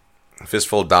prevented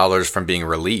Fistful of Dollars from being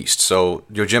released. So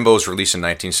Yojimbo was released in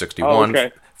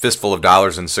 1961, Fistful of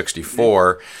Dollars in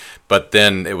 1964, but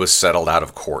then it was settled out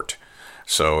of court.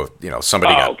 So, you know,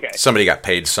 somebody got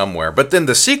paid somewhere. But then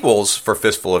the sequels for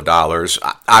Fistful of Dollars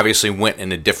obviously went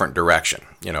in a different direction.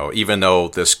 You know, even though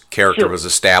this character was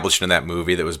established in that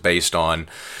movie that was based on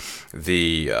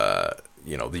the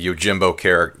Yojimbo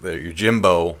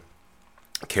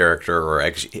character, or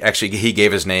actually he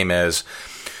gave his name as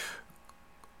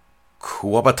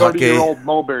Kuwabatake. 30-year-old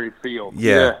mulberry field.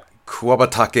 Yeah.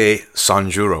 Kuwabatake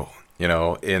Sanjuro. You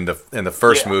know, in the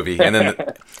first movie, and then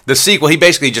the sequel, he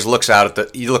basically just looks out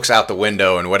the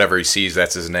window, and whatever he sees,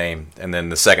 that's his name. And then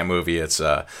the second movie, it's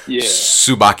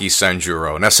Tsubaki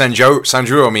Sanjuro. Now,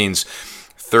 Sanjuro means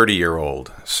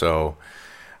 30-year-old. So,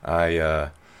 I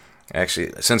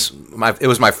actually, since it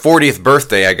was my 40th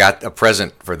birthday, I got a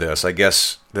present for this. I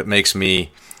guess that makes me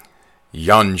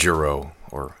Yanjuro,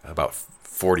 or about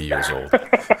 40 years old.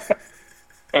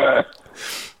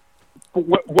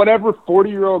 Whatever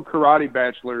 40-year-old karate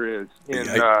bachelor is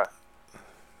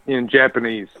in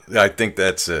Japanese. I think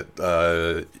that's it.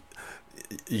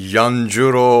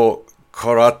 Yanjuro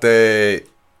karate.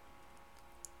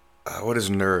 What is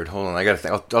nerd? Hold on, I gotta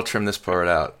think. I'll trim this part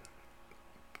out.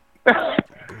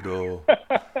 Budo.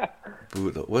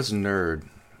 What's nerd?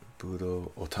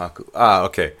 Budo otaku.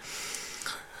 Okay.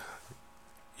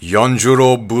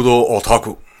 Yanjuro budo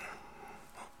otaku.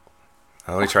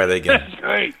 Let me try that again. That's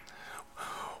great.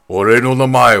 俺の名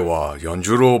前は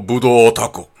Yanjuro Budo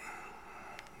Otaku.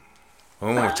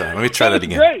 One more time. Let me try that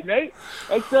again. Great, Nate.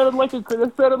 That sounded like a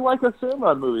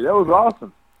samurai movie. That was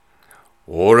awesome.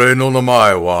 俺の名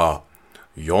前は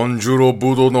Yanjuro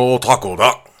Budo no Otaku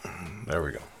da. There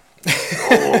we go.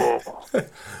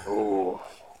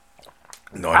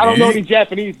 I don't know any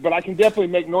Japanese, but I can definitely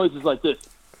make noises like this.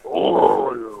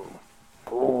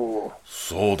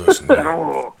 そうですね.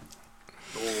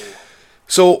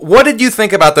 So, what did you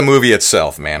think about the movie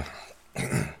itself, man?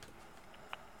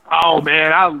 Oh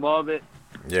man, I love it.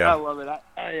 Yeah, I love it.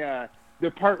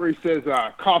 The part where he says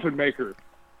 "coffin maker,"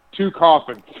 2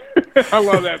 coffins. I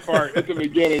love that part at the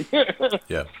beginning.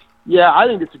 Yeah, I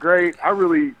think it's great. I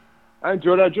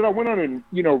enjoyed it. I went on and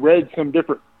read some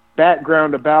different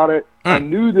background about it. I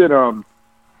knew that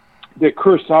that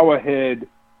Kurosawa had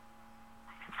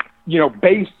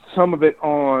based some of it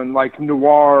on like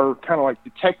noir, kind of like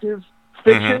detective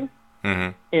fiction.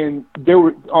 And there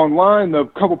were online, a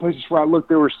couple places where I looked,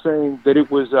 they were saying that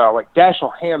it was like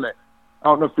Dashiell Hammett. I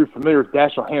don't know if you're familiar with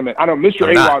Dashiell Hammett. I know Mr.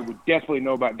 A-Rod would definitely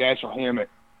know about Dashiell Hammett.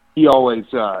 He always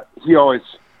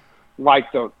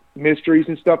liked the mysteries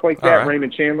and stuff like that,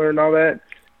 Raymond Chandler and all that.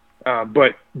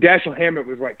 But Dashiell Hammett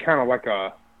was like kind of like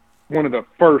one of the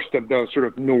first of those sort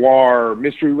of noir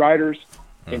mystery writers.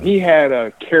 And he had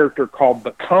a character called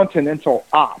the Continental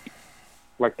Op,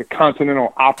 like the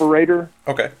Continental Operator.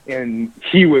 Okay. And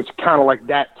he was kind of like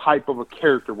that type of a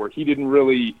character where he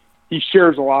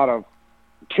shares a lot of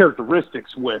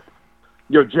characteristics with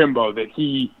Yojimbo, that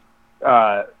he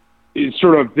is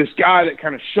sort of this guy that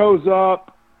kind of shows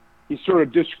up. He's sort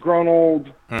of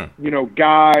disgruntled,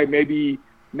 guy, maybe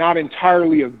not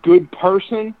entirely a good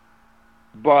person,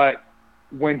 but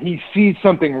when he sees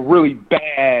something really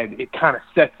bad, it kind of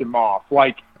sets him off.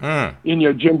 Like in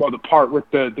Yojimbo, the part with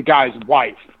the guy's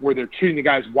wife, where they're treating the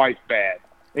guy's wife bad.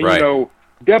 And,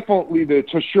 definitely the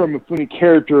Toshiro Mifune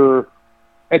character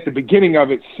at the beginning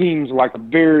of it seems like a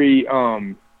very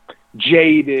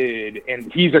jaded,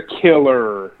 and he's a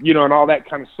killer, and all that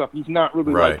kind of stuff. He's not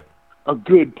really like a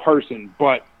good person,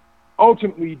 but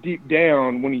ultimately deep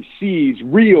down, when he sees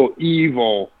real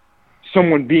evil,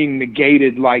 someone being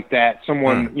negated like that,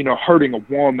 someone, hurting a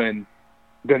woman,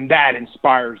 then that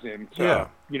inspires him to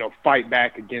fight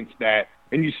back against that.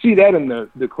 And you see that in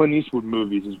the Clint Eastwood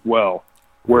movies as well,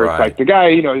 where it's like the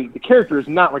guy, the character is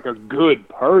not like a good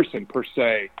person per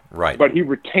se, right? But he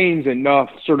retains enough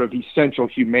sort of essential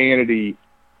humanity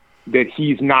that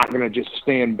he's not going to just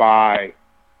stand by,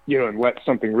 and let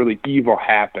something really evil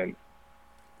happen.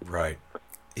 Right.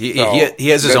 He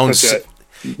has his own.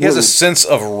 He has a sense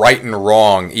of right and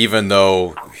wrong, even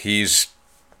though he's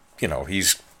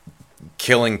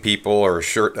killing people or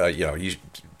he's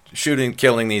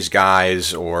killing these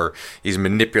guys, or he's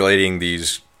manipulating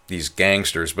these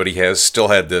gangsters, but he has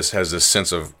this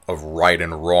sense of right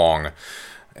and wrong,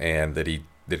 and that he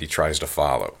tries to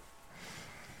follow.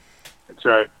 That's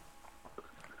right.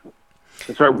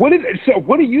 That's right. What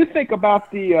do you think about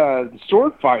the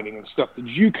sword fighting and stuff? Did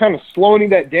you kind of slow any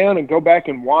of that down and go back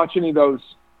and watch any of those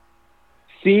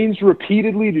scenes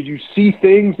repeatedly? Did you see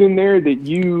things in there that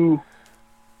you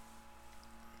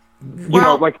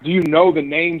do you know the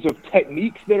names of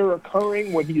techniques that are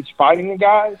occurring when he's fighting the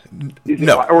guys?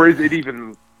 Or is it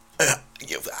even...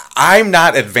 I'm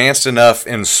not advanced enough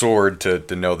in sword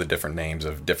to know the different names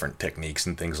of different techniques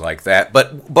and things like that.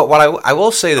 But what I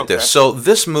will say that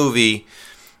this movie,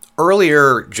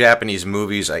 earlier Japanese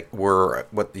movies were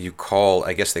what you call,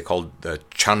 I guess they called the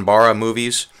Chanbara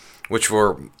movies, which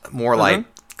were more like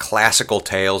classical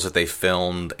tales that they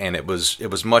filmed, and it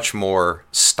was much more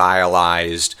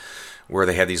stylized, where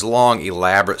they had these long,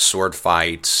 elaborate sword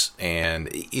fights, and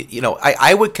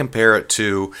I would compare it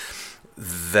to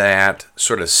that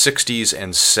sort of 60s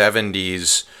and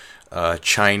 70s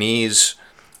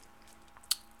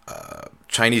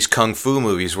Chinese kung fu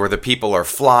movies, where the people are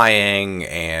flying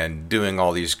and doing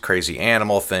all these crazy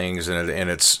animal things, and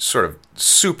it's sort of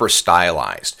super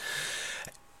stylized.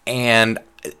 And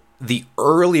the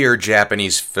earlier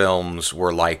Japanese films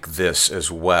were like this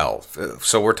as well.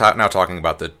 So we're now talking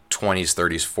about the 20s,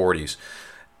 30s, 40s.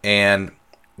 And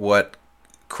what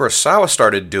Kurosawa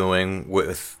started doing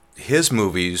with his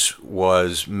movies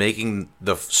was making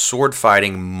the sword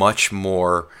fighting much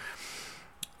more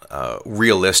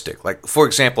realistic. Like, for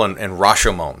example, in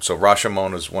Rashomon. So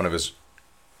Rashomon is one of his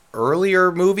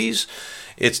earlier movies.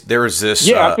 There's this.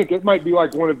 Yeah, I think it might be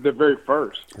like one of the very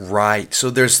first. Right.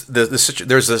 So there's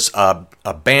this a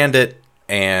bandit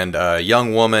and a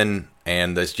young woman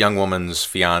and this young woman's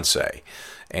fiance,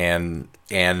 and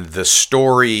the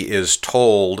story is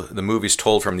told. The movie's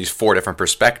told from these 4 different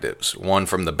perspectives: one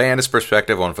from the bandit's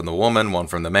perspective, one from the woman, one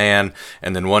from the man,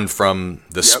 and then one from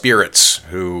the spirits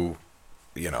who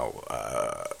show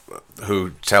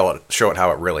it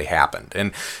how it really happened.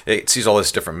 And it sees all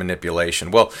this different manipulation.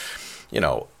 Well,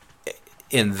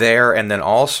 in there, and then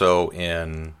also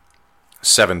in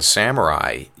Seven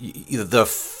Samurai, the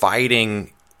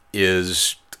fighting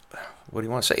is, what do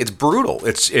you want to say? It's brutal.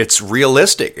 It's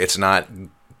realistic. It's not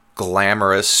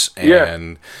glamorous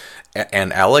and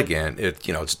elegant.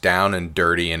 It's down and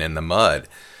dirty and in the mud.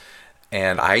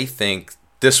 And I think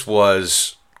this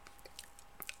was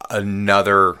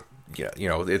another,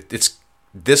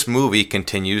 this movie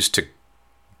continues to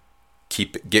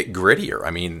get grittier.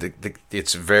 I mean,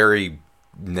 it's very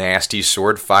nasty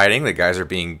sword fighting. The guys are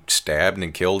being stabbed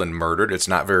and killed and murdered. It's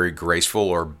not very graceful,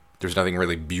 or there's nothing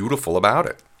really beautiful about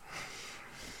it.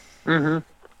 Mm-hmm.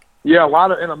 Yeah,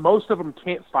 and most of them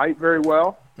can't fight very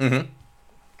well.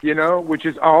 Mm-hmm. Which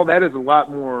is that is a lot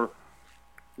more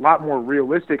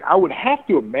realistic. I would have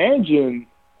to imagine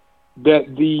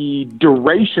that the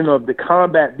duration of the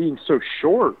combat being so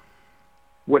short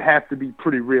would have to be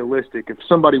pretty realistic. If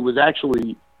somebody was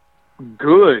actually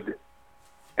good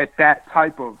at that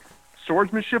type of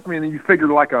swordsmanship, I mean, you figure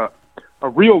like a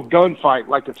real gunfight,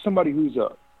 like if somebody who's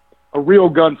a real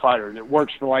gunfighter that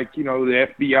works for the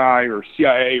FBI or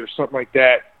CIA or something like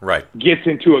that, right, gets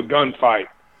into a gunfight,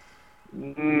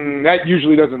 that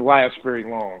usually doesn't last very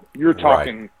long. You're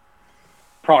talking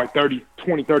probably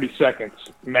 30 seconds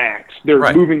max.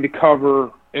 They're moving to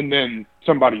cover, and then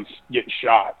somebody's getting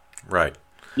shot. Right.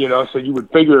 So you would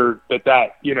figure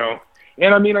that,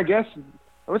 and I mean, I guess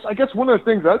one of the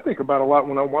things I think about a lot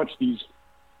when I watch these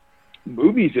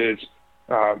movies is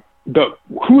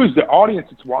who is the audience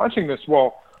that's watching this?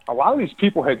 Well, a lot of these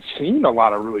people had seen a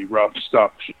lot of really rough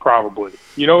stuff, probably.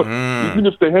 Even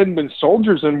if they hadn't been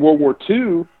soldiers in World War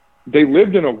II, they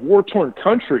lived in a war-torn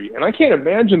country, and I can't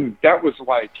imagine that was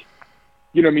like,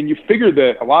 you figure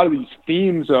that a lot of these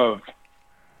themes of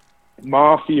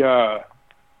mafia,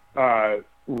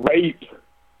 rape,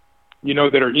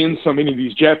 that are in so many of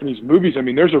these Japanese movies. I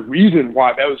mean, there's a reason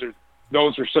why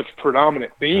those are such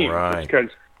predominant themes. Right. Because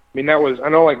I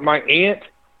know like my aunt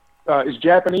is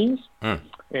Japanese,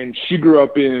 and she grew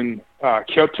up in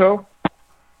Kyoto.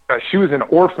 She was in an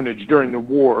orphanage during the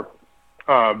war,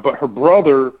 but her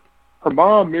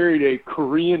mom married a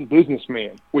Korean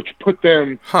businessman, which put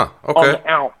them on the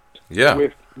out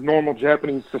with normal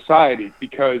Japanese society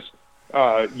because,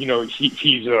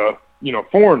 he's a,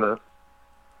 foreigner.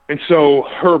 And so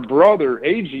her brother,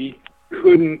 Eiji,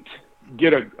 couldn't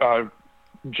get a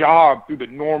job through the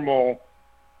normal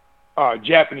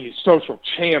Japanese social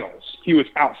channels. He was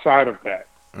outside of that.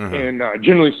 Mm-hmm. And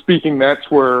generally speaking, that's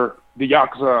where the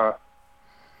Yakuza,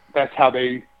 that's how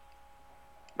they,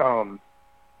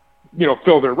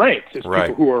 fill their ranks, as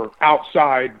people who are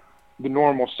outside the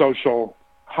normal social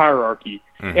hierarchy.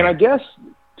 Mm-hmm. And I guess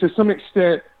to some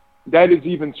extent, that is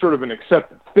even sort of an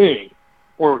accepted thing,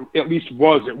 or at least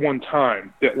was at one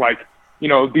time, that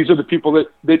these are the people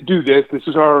that do this. This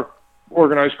is our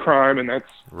organized crime, and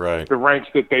that's the ranks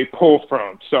that they pull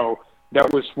from. So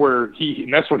that was where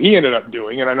and that's what he ended up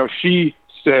doing. And I know she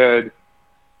said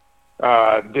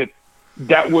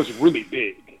that was really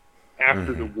big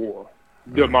after the war,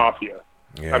 the mafia.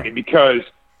 Yeah. I mean, because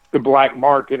the black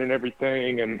market and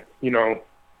everything, and,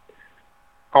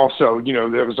 also,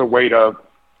 there was a way to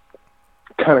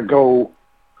kind of go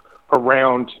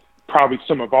around probably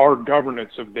some of our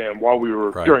governance of them while we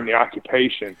were during the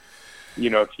occupation.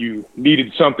 If you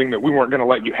needed something that we weren't going to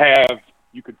let you have,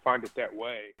 you could find it that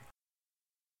way.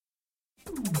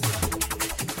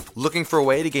 Looking for a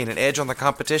way to gain an edge on the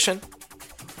competition?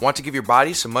 Want to give your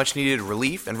body some much-needed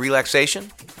relief and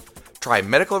relaxation? Try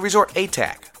Medical Resort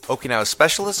ATAC, Okinawa's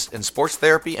specialists in sports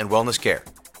therapy and wellness care.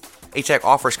 ATAC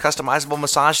offers customizable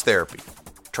massage therapy.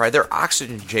 Try their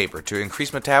oxygen chamber to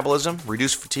increase metabolism,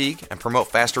 reduce fatigue, and promote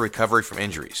faster recovery from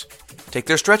injuries. Take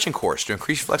their stretching course to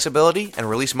increase flexibility and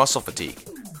release muscle fatigue.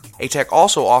 ATAC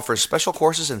also offers special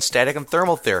courses in static and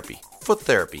thermal therapy, foot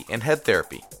therapy, and head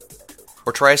therapy.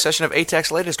 Or try a session of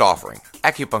ATAC's latest offering,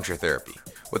 acupuncture therapy,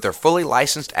 with their fully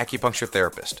licensed acupuncture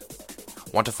therapist.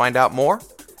 Want to find out more?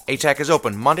 ATAC is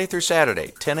open Monday through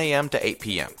Saturday, 10 a.m. to 8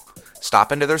 p.m.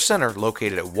 Stop into their center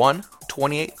located at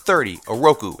 12830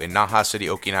 Oroku in Naha City,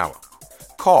 Okinawa.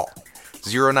 Call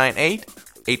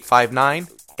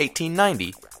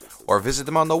 098-859-1890 or visit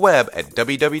them on the web at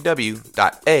www.a-tac.net.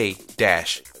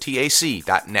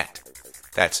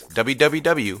 That's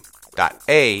www.a-tac.net.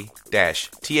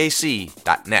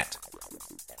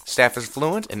 Staff is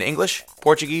fluent in English,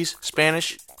 Portuguese,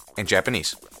 Spanish, and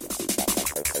Japanese.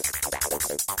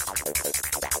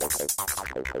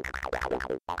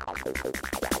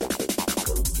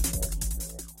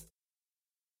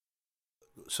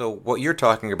 So what you're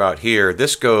talking about here,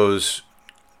 this goes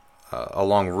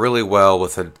along really well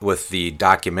with the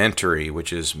documentary,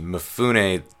 which is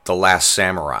Mifune: The Last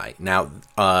Samurai. Now,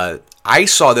 I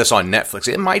saw this on Netflix.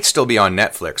 It might still be on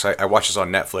Netflix. I watched this on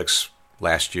Netflix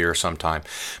last year sometime,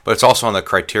 but it's also on the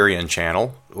Criterion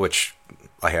channel, which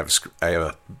I have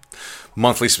a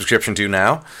monthly subscription to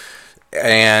now,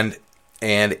 and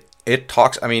it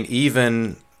talks. I mean,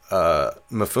 even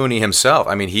Mifune himself.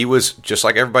 I mean, he was just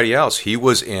like everybody else. He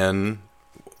was in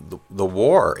the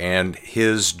war, and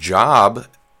his job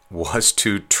was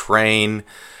to train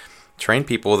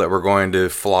people that were going to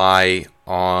fly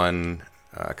on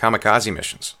kamikaze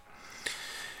missions.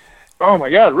 Oh my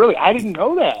God! Really, I didn't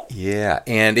know that. Yeah,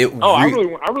 and it. I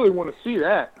really want to see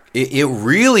that. It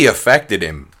really affected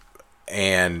him,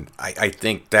 and I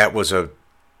think that was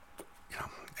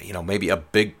maybe a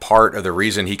big part of the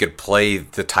reason he could play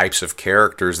the types of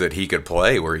characters that he could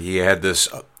play, where he had this,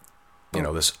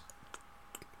 this.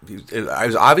 It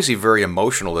was obviously very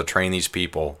emotional to train these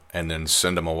people and then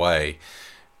send them away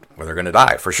where they're going to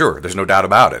die, for sure. There's no doubt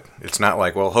about it. It's not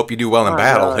like, well, hope you do well in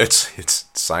battle. It's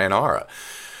sayonara.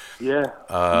 Yeah.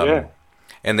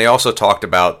 And they also talked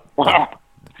about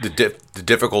the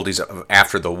difficulties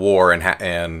after the war and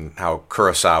how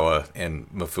Kurosawa and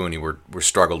Mifune were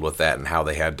struggled with that and how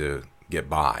they had to get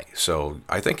by. So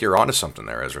I think you're onto something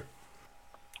there, Ezra.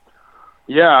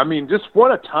 Yeah, I mean, just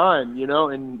what a time,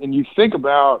 and you think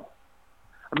about,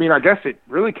 I mean, I guess it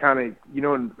really kind of,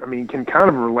 can kind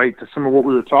of relate to some of what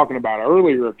we were talking about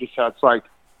earlier of just how it's like,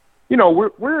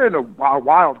 we're in a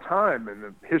wild time in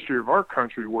the history of our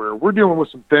country where we're dealing with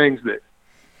some things that,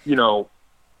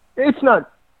 it's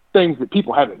not things that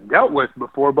people haven't dealt with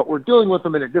before, but we're dealing with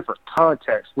them in a different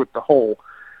context with the whole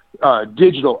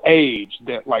digital age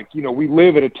that, we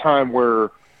live at a time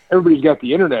where everybody's got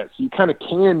the internet, so you kind of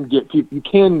can get people, you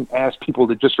can ask people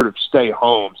to just sort of stay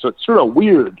home. So it's sort of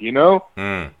weird,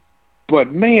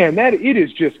 But man, it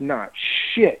is just not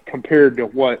shit compared to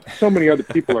what so many other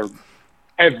people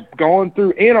have gone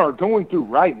through and are going through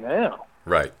right now.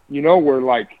 Right.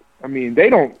 Where they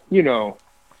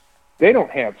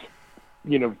don't have,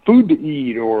 food to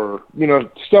eat or,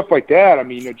 stuff like that. I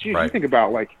mean, geez, you think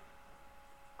about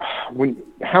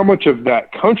how much of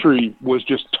that country was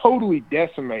just totally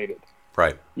decimated.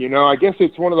 Right. You know, I guess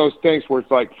it's one of those things where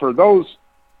it's like, for those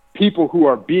people who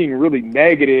are being really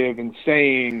negative and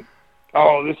saying,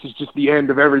 oh, this is just the end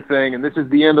of everything and this is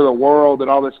the end of the world and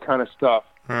all this kind of stuff.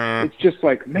 It's just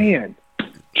like, man,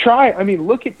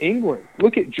 look at England,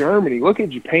 look at Germany, look at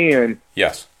Japan.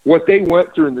 Yes. What they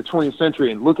went through in the 20th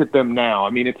century, and look at them now.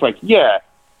 I mean, it's like, yeah,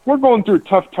 we're going through a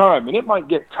tough time, and it might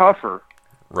get tougher.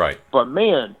 Right. But,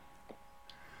 man,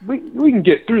 we can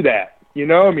get through that, you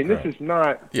know? I mean, this is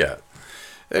not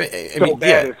so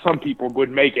bad as some people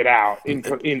would make it out. In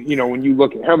you know, when you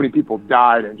look at how many people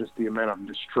died and just the amount of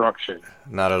destruction.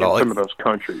 Not at all. In some of those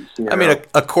countries. I mean,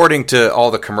 according to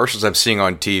all the commercials I'm seeing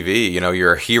on TV, you know,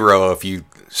 you're a hero if you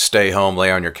stay home,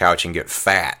 lay on your couch, and get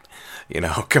fat. You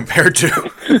know, compared to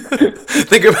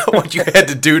think about what you had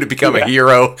to do to become a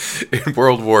hero in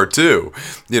World War II.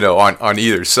 You know, on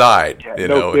either side. Yeah, you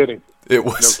no know, kidding. It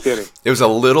was. No kidding. It was a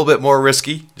little bit more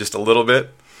risky, just a little bit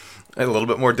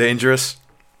more dangerous.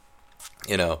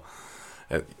 You know,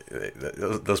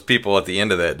 those people at the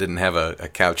end of that didn't have a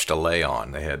couch to lay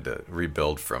on. They had to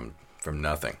rebuild from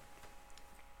nothing.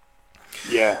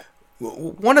 Yeah.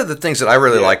 One of the things that I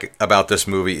really like about this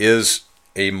movie is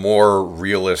a more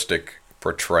realistic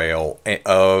portrayal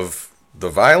of the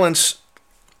violence,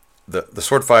 the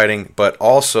sword fighting, but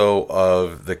also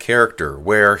of the character,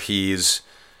 where he's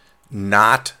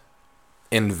not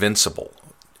invincible.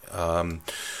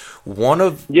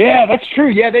 Yeah, that's true.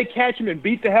 Yeah, they catch him and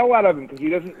beat the hell out of him because he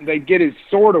doesn't. They get his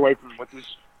sword away from him.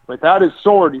 Without his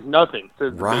sword, he's nothing.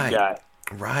 Says the big guy.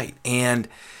 Right, and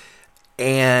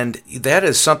that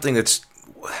is something that's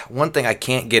one thing I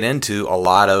can't get into a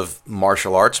lot of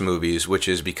martial arts movies, which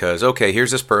is because, okay, here's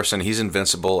this person, he's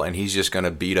invincible, and he's just going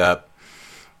to beat up,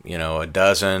 you know,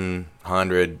 12,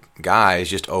 100 guys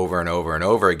just over and over and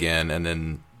over again, and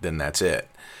then that's it.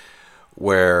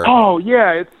 Where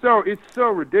it's so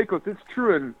ridiculous. It's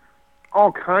true in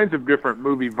all kinds of different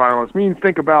movie violence. I mean,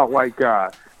 think about like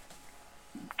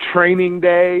Training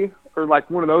Day, or like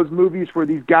one of those movies where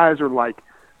these guys are like,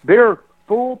 they're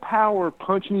full power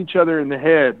punching each other in the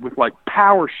head with like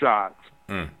power shots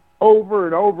over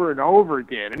and over and over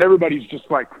again, and everybody's just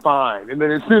like fine. And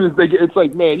then as soon as they get, it's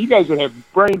like, man, you guys would have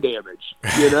brain damage,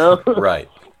 you know? Right.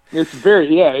 It's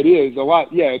it is a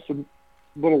lot. Yeah, it's a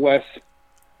little less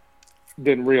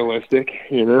than realistic,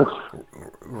 you know?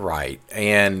 Right.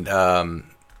 And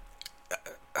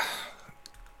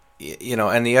you know,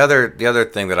 and the other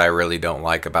thing that I really don't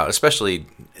like about, especially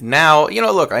now, you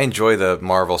know, look, I enjoy the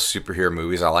Marvel superhero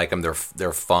movies. I like them.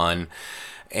 They're fun.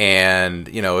 And,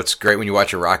 you know, it's great when you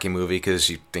watch a Rocky movie because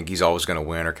you think he's always going to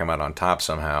win or come out on top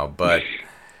somehow. But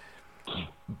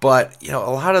you know, a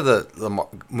lot of the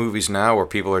movies now where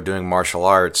people are doing martial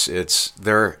arts,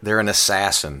 they're an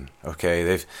assassin.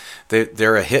 Okay,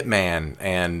 they're a hitman,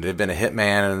 and they've been a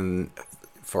hitman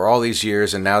for all these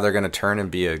years, and now they're going to turn and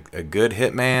be a good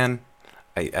hitman.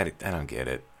 I don't get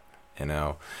it. You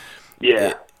know.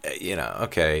 Yeah. You know.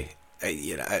 Okay.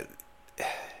 You know.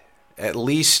 At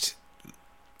least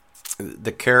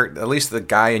the character, at least the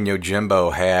guy in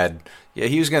Yojimbo had. Yeah,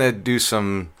 he was going to do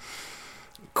some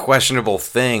questionable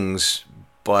things,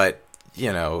 but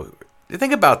you know,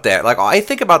 think about that. Like, I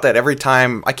think about that every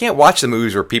time. I can't watch the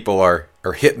movies where people are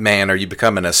hitman or you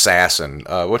become an assassin.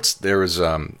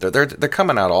 They're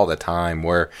coming out all the time.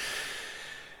 Where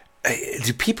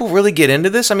do people really get into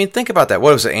this? I mean, think about that.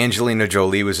 What was it? Angelina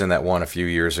Jolie was in that one a few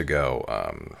years ago.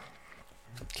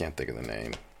 Can't think of the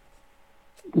name.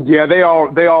 Yeah, they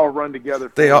all run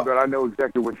together. But I know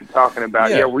exactly what you're talking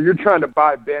about. Yeah, where you're trying to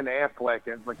buy Ben Affleck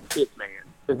as like a hitman.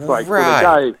 It's like, right. The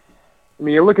guy. I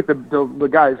mean, you look at the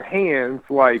guy's hands.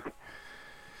 Like,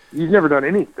 he's never done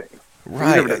anything.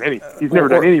 Right. He's never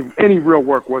done any real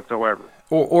work whatsoever.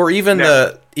 Or even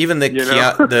the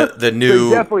the new. So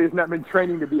he definitely has not been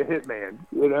training to be a hitman.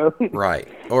 You know. Right.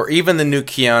 Or even the new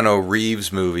Keanu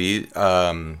Reeves movie.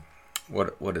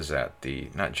 What is that?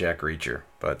 Not Jack Reacher,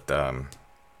 but.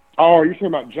 Oh, you're talking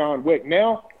about John Wick.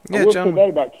 Now, I will say that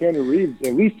about Keanu Reeves.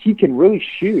 At least he can really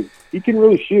shoot.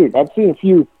 I've seen a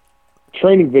few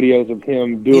training videos of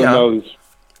him doing those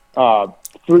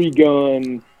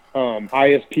 3-gun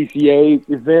ISPCA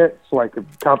events, like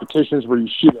competitions where you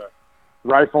shoot a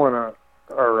rifle and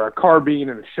a carbine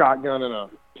and a shotgun and a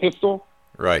pistol.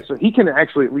 Right. So he can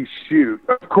actually at least shoot.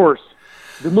 Of course,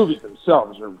 the movies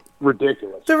themselves are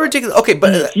ridiculous. They're ridiculous. Okay,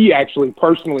 but he actually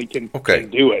personally can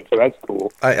do it, so that's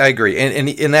cool. I agree. And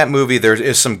in that movie, there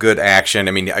is some good action.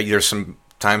 I mean, there's some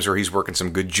times where he's working some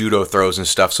good judo throws and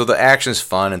stuff, so the action's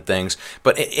fun and things.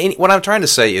 But what I'm trying to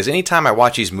say is, anytime I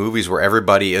watch these movies where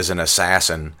everybody is an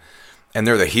assassin, and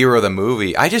they're the hero of the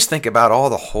movie, I just think about all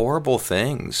the horrible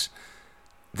things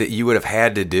that you would have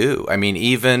had to do. I mean,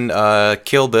 even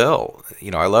Kill Bill.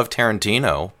 I love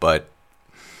Tarantino, but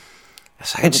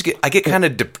I get kind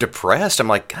of depressed. I'm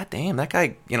like, God damn, that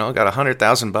guy, got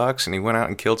 $100,000 and he went out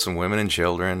and killed some women and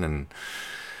children, and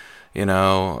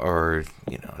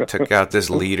took out this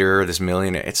leader, this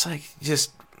millionaire. It's like,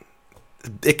 just,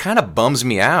 it kind of bums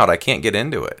me out. I can't get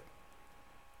into it.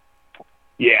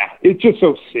 Yeah, it's just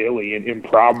so silly and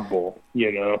improbable,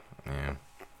 Yeah.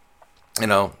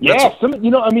 Yeah,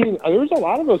 there's a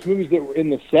lot of those movies that were in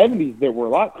the 70s that were a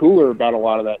lot cooler about a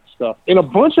lot of that stuff. And a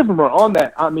bunch of them are on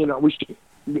that. I mean,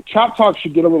 Chop Talk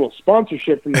should get a little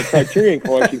sponsorship from the Criterion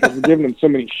Collection because we're giving them so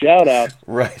many shout-outs.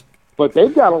 Right. But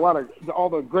they've got a lot of all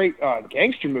the great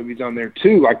gangster movies on there,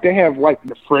 too. Like, they have, like,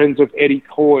 The Friends of Eddie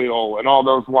Coyle and all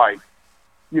those, like,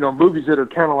 movies that are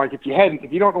kind of like, if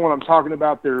you don't know what I'm talking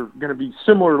about, they're going to be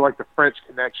similar to, like, The French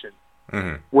Connection,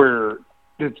 where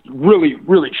it's really,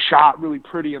 really shot, really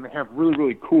pretty, and they have really,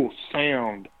 really cool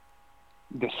sound.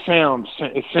 It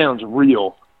sounds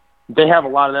real. They have a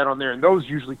lot of that on there, and those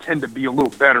usually tend to be a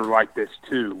little better like this,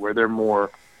 too, where they're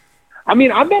more... I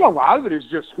mean, I bet a lot of it is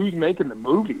just who's making the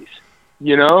movies,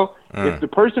 If the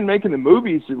person making the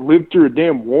movies lived through a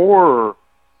damn war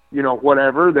or,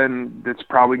 whatever, then it's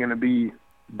probably going to be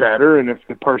better. And if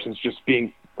the person's just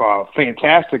being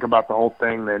fantastic about the whole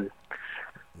thing, then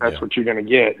that's what you're going to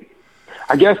get.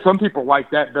 I guess some people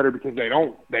like that better because they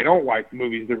don't like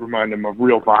movies that remind them of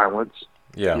real violence.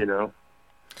 Yeah.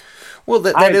 Well,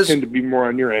 I tend to be more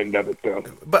on your end of it, though.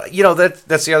 But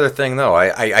that's the other thing, though.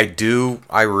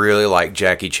 I really like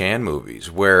Jackie Chan movies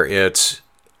where it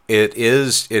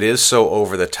is so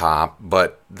over the top,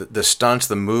 but the stunts,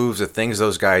 the moves, the things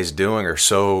those guys doing are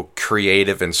so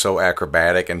creative and so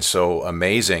acrobatic and so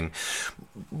amazing.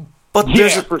 But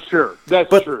for sure,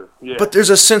 that's true. Yeah. But there's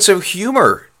a sense of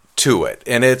humor to it,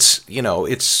 and it's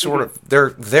sort of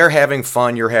they're having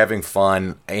fun, you're having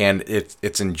fun, and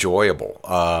it's enjoyable.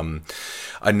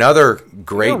 Another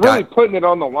great, they're really putting it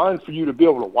on the line for you to be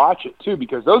able to watch it too,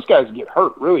 because those guys get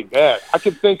hurt really bad. I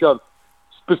could think of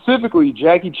specifically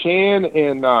Jackie Chan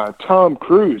and Tom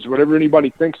Cruise. Whatever anybody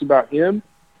thinks about him,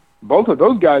 both of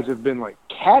those guys have been like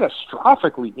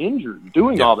catastrophically injured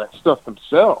doing all that stuff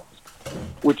themselves,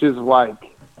 which is like,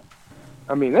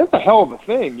 I mean, that's a hell of a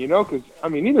thing, because, I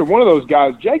mean, either one of those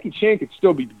guys, Jackie Chan could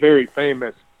still be very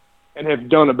famous and have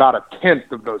done about 1/10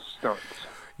 of those stunts.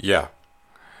 Yeah.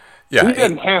 He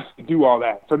doesn't have to do all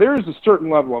that. So there is a certain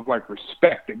level of, like,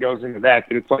 respect that goes into that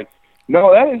it's like,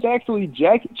 no, that is actually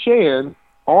Jackie Chan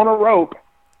on a rope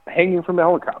hanging from a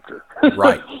helicopter.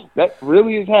 Right. That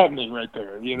really is happening right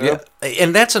there, Yeah.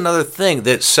 And that's another thing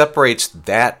that separates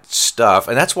that stuff,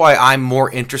 and that's why I'm more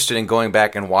interested in going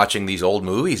back and watching these old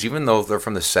movies, even though they're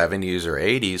from the 70s or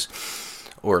 80s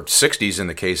or 60s in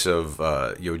the case of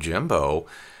Yojimbo.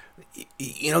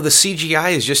 The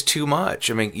CGI is just too much.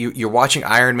 I mean, you're watching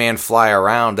Iron Man fly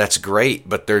around, that's great,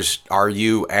 but are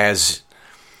you as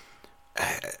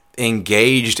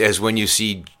engaged as when you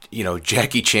see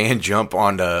Jackie Chan jump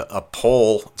on a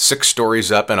pole 6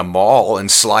 stories up in a mall and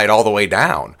slide all the way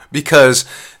down? Because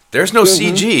there's no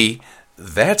CG,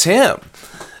 that's him.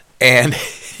 And,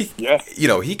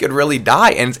 he could really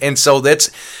die. And so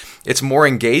it's more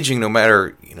engaging no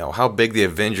matter, how big the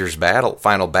Avengers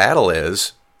final battle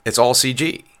is. It's all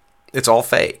CG. It's all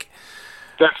fake.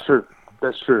 That's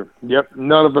true. Yep.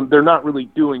 None of them, they're not really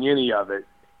doing any of it.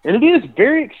 And it is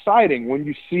very exciting when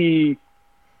you see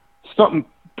something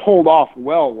pulled off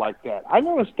well like that. I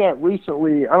noticed that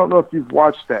recently. I don't know if you've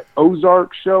watched that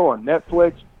Ozark show on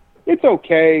Netflix. It's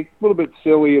okay, a little bit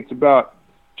silly. It's about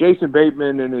Jason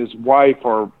Bateman and his wife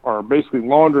are basically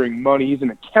laundering money. He's an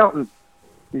accountant.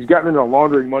 He's gotten into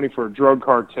laundering money for a drug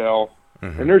cartel,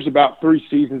 and there's about 3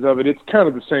 seasons of it. It's kind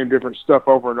of the same different stuff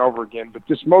over and over again. But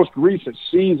this most recent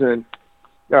season,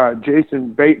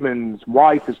 Jason Bateman's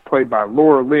wife is played by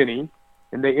Laura Linney,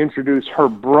 and they introduce her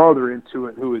brother into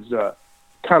it, who is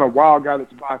kind of wild guy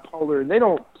that's bipolar, and they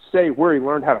don't say where he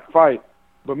learned how to fight,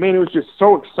 but man, it was just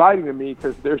so exciting to me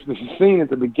because there's this scene at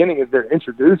the beginning as they're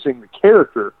introducing the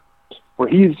character where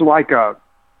he's like a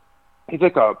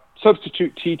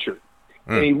substitute teacher,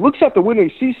 and he looks out the window,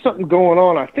 he sees something going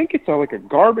on. I think it's like a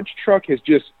garbage truck has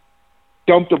just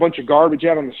dumped a bunch of garbage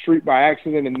out on the street by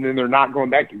accident, and then they're not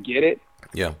going back to get it.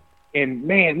 Yeah. And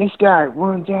man, this guy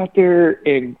runs out there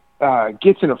and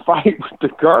gets in a fight with the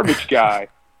garbage guy.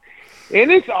 And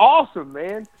it's awesome,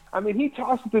 man. I mean, he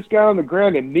tosses this guy on the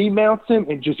ground and knee mounts him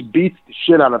and just beats the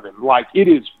shit out of him. Like, it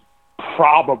is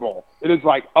probable. It is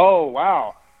like, oh,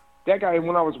 wow. That guy,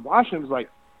 when I was watching, was like,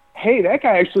 hey, that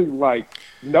guy actually, like,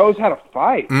 knows how to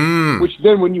fight. Which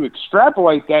then when you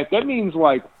extrapolate that means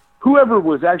like whoever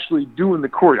was actually doing the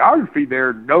choreography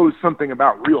there knows something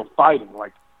about real fighting.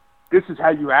 Like, this is how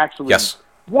you actually, Yes.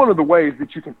 one of the ways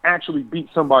that you can actually beat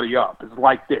somebody up is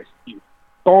like this. You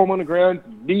throw them on the ground,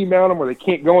 you knee mount them where they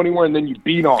can't go anywhere, and then you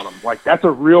beat on them. Like, that's a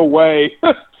real way.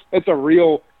 It's a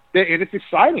real, and it's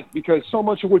exciting because so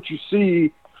much of what you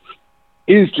see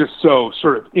is just so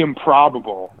sort of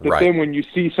improbable. But Right. then when you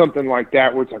see something like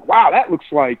that where it's like, wow, that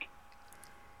looks like,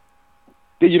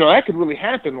 you know, that could really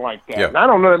happen like that. Yeah. And I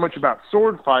don't know that much about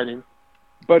sword fighting,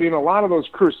 but in a lot of those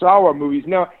Kurosawa movies,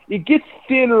 now it gets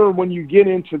thinner when you get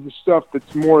into the stuff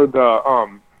that's more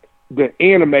the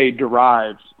anime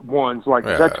derived ones like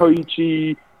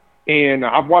Zatoichi, and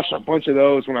I've watched a bunch of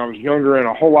those when I was younger, and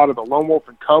a whole lot of the Lone Wolf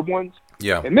and Cub ones.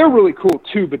 Yeah. And they're really cool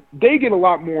too, but they get a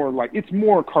lot more like, it's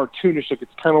more cartoonish. Like,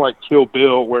 it's kind of like Kill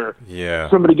Bill, where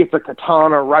somebody gets a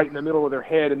katana right in the middle of their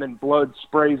head and then blood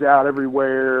sprays out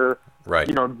everywhere. Right.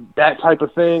 You know, that type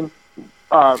of thing.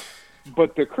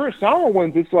 But the Kurosawa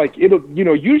ones, it's like,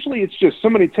 usually it's just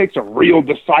somebody takes a real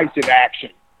decisive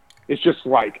action. It's just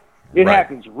like, it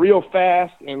happens real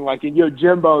fast. And like in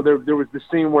Yojimbo, there was this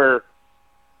scene where,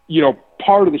 you know,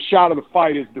 part of the shot of the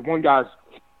fight is the one guy's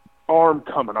arm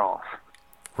coming off.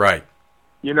 Right.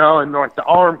 You know, and like the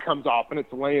arm comes off and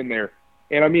it's laying there.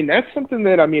 And I mean, that's something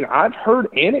that, I mean, I've heard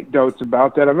anecdotes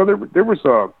about that. I know there's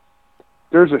a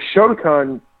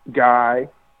Shotokan guy,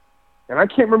 and I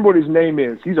can't remember what his name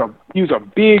is. He was a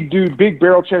big dude, big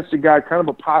barrel-chested guy, kind of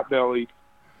a potbelly,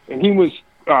 and he was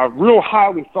real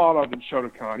highly thought of in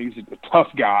Shotokan. He was a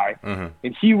tough guy,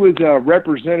 and he was a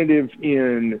representative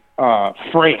in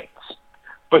France,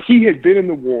 but he had been in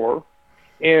the war.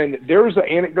 And there's an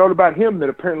anecdote about him that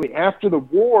apparently after the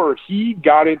war, he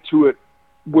got into it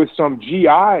with some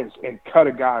GIs and cut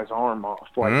a guy's arm off.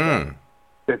 Like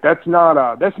that's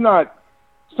not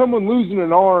someone losing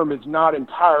an arm is not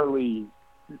entirely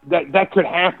that could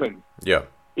happen. Yeah.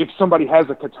 If somebody has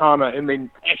a katana and they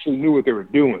actually knew what they were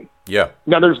doing. Yeah.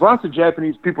 Now there's lots of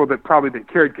Japanese people that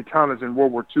carried katanas in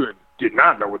World War II and did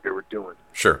not know what they were doing.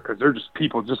 Sure. Because they're just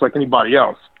people just like anybody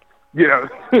else. You know,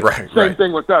 same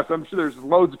thing with us. I'm sure there's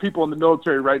loads of people in the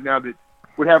military right now that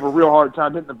would have a real hard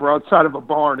time hitting the broadside of a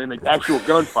barn in an actual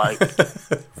gunfight.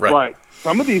 But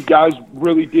some of these guys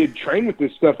really did train with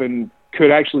this stuff and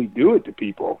could actually do it to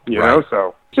people, you know?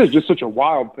 So it's just such a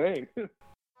wild thing.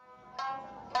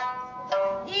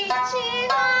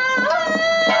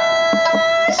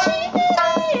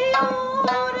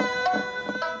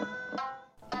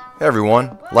 Hey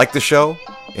everyone, like the show?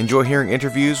 Enjoy hearing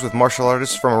interviews with martial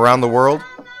artists from around the world?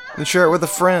 Then share it with a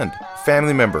friend,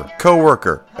 family member,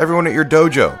 co-worker, everyone at your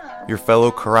dojo, your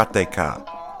fellow karateka.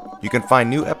 You can find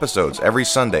new episodes every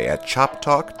Sunday at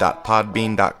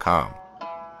choptalk.podbean.com.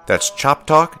 That's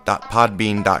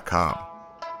choptalk.podbean.com.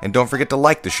 And don't forget to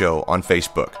like the show on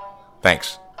Facebook.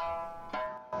 Thanks.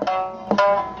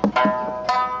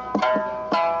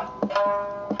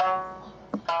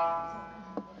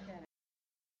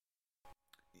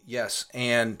 Yes,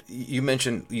 and you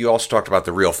mentioned, you also talked about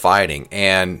the real fighting.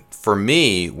 And for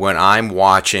me, when I'm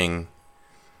watching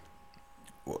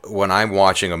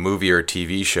a movie or a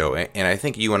TV show, and I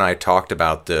think you and I talked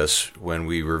about this when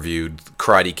we reviewed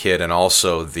Karate Kid and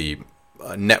also the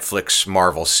Netflix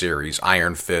Marvel series,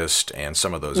 Iron Fist, and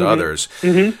some of those others,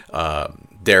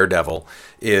 Daredevil,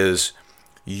 is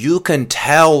you can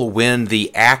tell when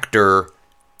the actor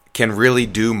can really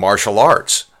do martial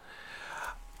arts.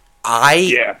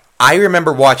 I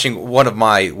remember watching one of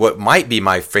what might be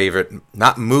my favorite,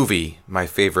 not movie, my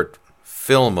favorite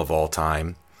film of all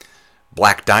time,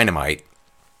 Black Dynamite.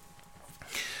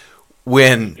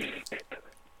 When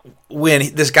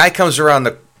this guy comes around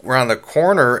the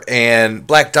corner and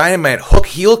Black Dynamite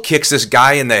heel kicks this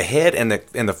guy in the head and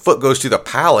the foot goes through the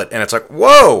palate, and it's like,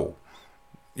 whoa,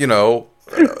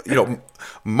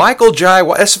 Michael Jai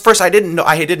White. That's the first I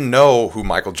didn't know who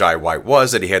Michael Jai White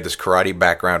was, that he had this karate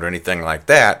background or anything like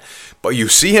that. But you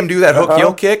see him do that hook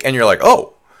heel kick, and you're like,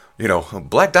 oh,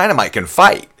 Black Dynamite can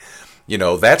fight.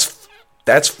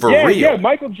 That's for real. Yeah,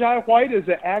 Michael Jai White is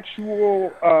an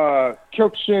actual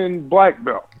Kyokushin black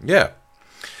belt. Yeah.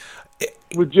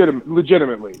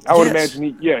 Legitimately. I would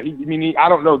imagine I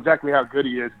don't know exactly how good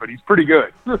he is, but he's pretty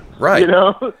good. Right.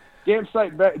 Damn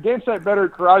sight better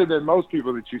at karate than most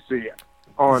people that you see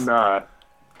on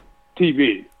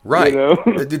TV. Right.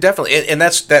 Definitely. And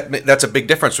that's a big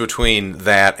difference between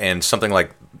that and something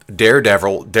like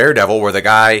Daredevil, where the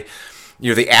guy,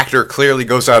 the actor clearly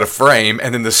goes out of frame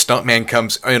and then the stuntman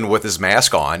comes in with his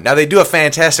mask on. Now, they do a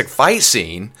fantastic fight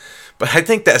scene, but I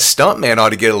think that stuntman ought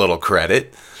to get a little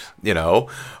credit,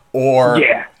 or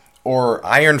Or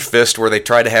Iron Fist, where they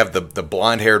tried to have the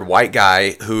blonde-haired white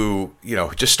guy who,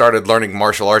 just started learning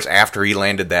martial arts after he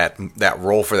landed that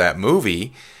role for that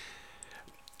movie.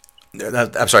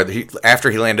 I'm sorry,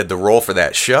 after he landed the role for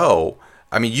that show.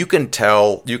 I mean, you can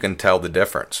tell the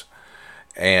difference,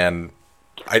 and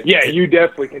you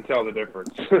definitely can tell the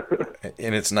difference.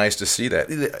 And it's nice to see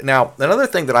that. Now, another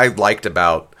thing that I liked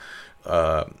about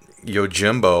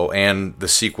Yojimbo and the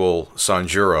sequel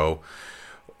Sanjuro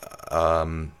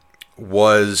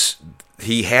was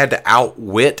he had to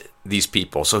outwit these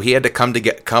people, so he had to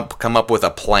come up with a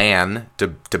plan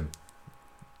to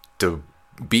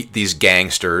beat these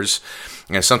gangsters.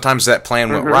 And sometimes that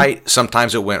plan went right,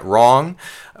 sometimes it went wrong.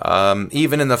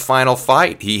 Even in the final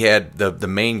fight, he had the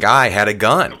main guy had a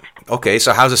gun. Okay,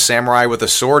 so how's a samurai with a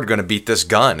sword going to beat this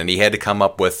gun? And he had to come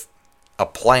up with a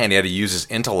plan. He had to use his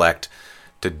intellect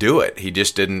to do it. He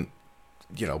just didn't,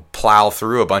 plow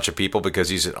through a bunch of people because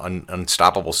he's an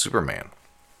unstoppable Superman.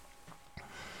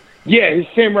 Yeah, his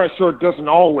samurai sword doesn't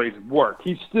always work.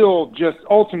 He's still just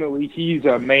ultimately he's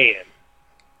a man.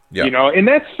 Yeah. And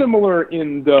that's similar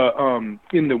in the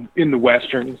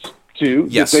westerns too.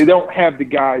 Yes. They don't have the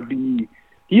guy he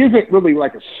isn't really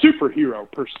like a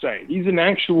superhero per se. He's an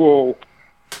actual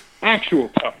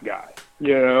tough guy,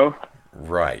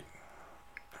 Right.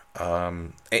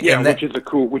 Which is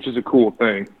a cool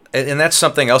thing. And that's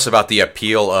something else about the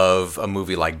appeal of a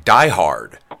movie like Die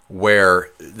Hard, where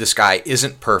this guy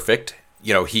isn't perfect.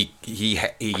 He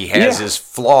has his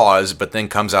flaws, but then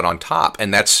comes out on top,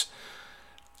 and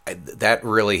that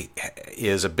really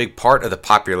is a big part of the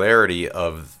popularity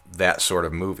of that sort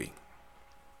of movie.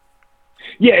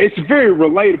 Yeah, it's very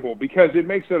relatable because it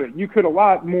makes it you could a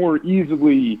lot more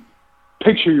easily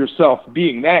picture yourself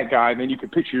being that guy than you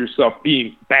could picture yourself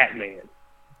being Batman.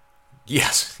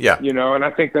 Yes, yeah. And I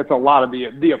think that's a lot of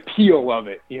the appeal of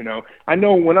it, I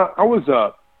know when I was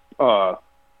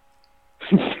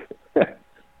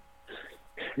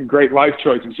great life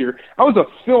choices here. I was a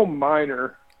film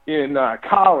minor in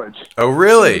college. Oh,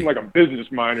 really? Like a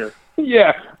business minor.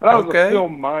 Yeah, but I was a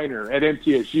film minor at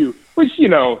MTSU, which,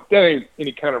 that ain't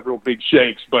any kind of real big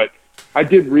shakes, but I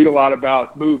did read a lot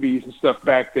about movies and stuff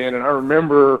back then, and I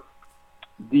remember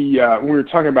when we were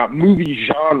talking about movie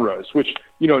genres, which,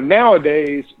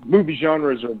 nowadays movie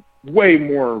genres are way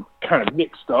more kind of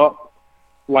mixed up.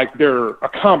 Like they're a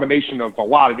combination of a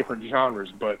lot of different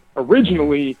genres, but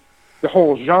originally the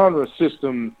whole genre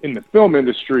system in the film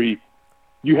industry,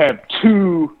 you have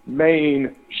two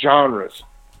main genres.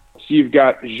 So you've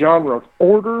got the genre of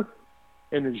order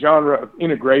and the genre of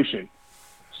integration.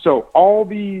 So all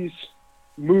these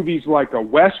movies like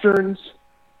Westerns,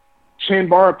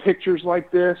 Chanbara pictures like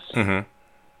this,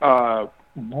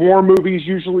 war movies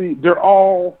usually, they're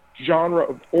all genre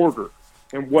of order.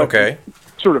 And what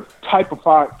sort of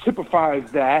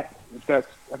typifies that, I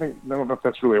don't know if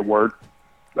that's really a word.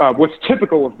 What's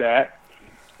typical of that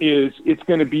is it's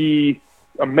going to be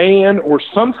a man or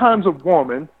sometimes a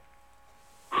woman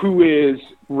who is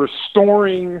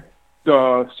restoring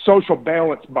the social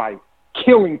balance by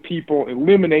killing people,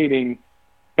 eliminating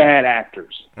bad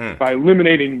actors, by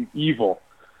eliminating evil.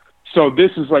 So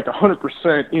this is like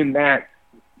 100% in that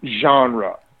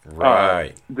genre.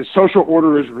 Right. The social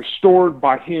order is restored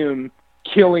by him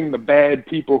killing the bad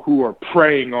people who are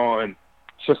preying on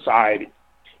society.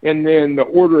 And then the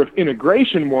order of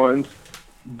integration ones,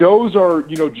 those are,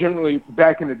 generally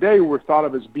back in the day were thought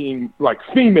of as being like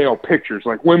female pictures,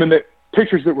 like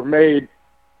pictures that were made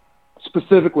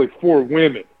specifically for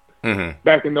women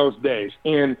back in those days.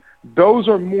 And those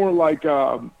are more like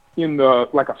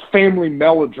like a family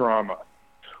melodrama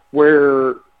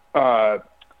where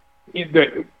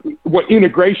what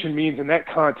integration means in that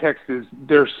context is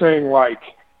they're saying like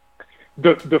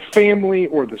the family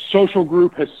or the social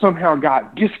group has somehow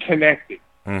got disconnected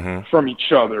from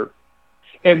each other,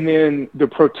 and then the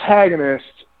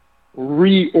protagonist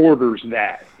reorders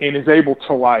that and is able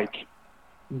to like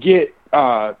get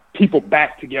people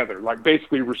back together, like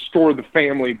basically restore the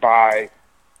family by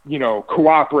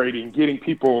cooperating, getting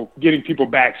people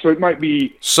back. So it might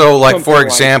be for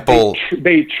example,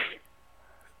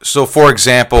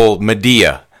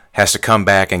 Medea has to come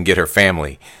back and get her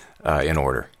family in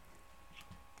order.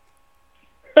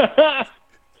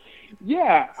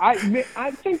 Yeah,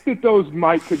 I think that those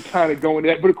could kind of go into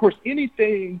that. But of course,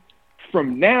 anything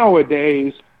from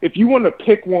nowadays, if you want to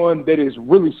pick one that is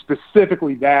really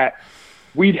specifically that,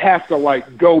 we'd have to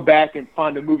like go back and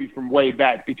find a movie from way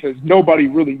back because nobody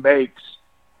really makes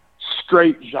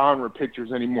straight genre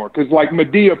pictures anymore. Because, like,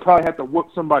 Medea probably had to whoop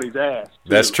somebody's ass.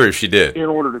 That's true. She did. In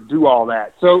order to do all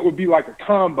that. So it would be like a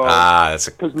combo.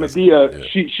 Because Medea,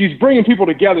 yeah. she's bringing people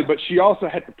together, but she also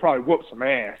had to probably whoop some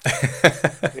ass.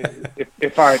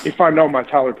 if I know my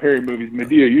Tyler Perry movies,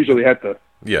 Medea usually had to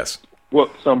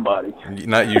whoop somebody.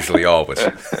 Not usually, always.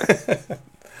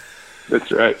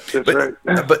 That's right. Right.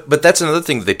 But that's another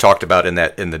thing that they talked about in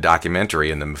the documentary,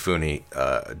 in the Mifune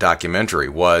documentary,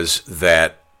 was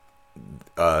that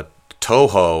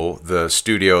Toho, the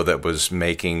studio that was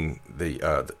making the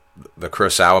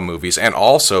Kurosawa movies and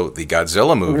also the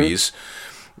Godzilla movies,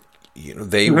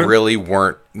 they really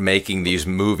weren't making these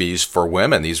movies for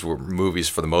women. These were movies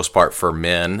for the most part for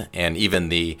men, and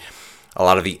even a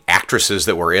lot of the actresses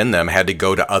that were in them had to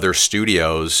go to other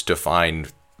studios to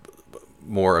find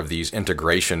more of these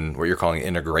integration, what you're calling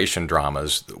integration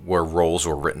dramas, where roles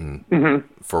were written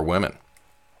for women.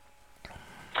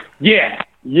 Yeah.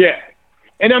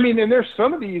 And I mean, and there's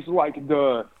some of these, like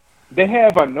they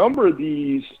have a number of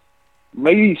these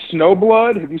Lady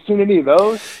Snowblood. Have you seen any of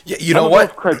those? Yeah, you know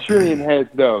what? Criterion has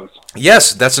those.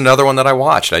 Yes, that's another one that I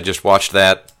watched. I just watched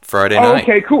that Friday night.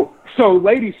 Okay, cool. So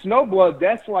Lady Snowblood,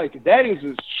 that is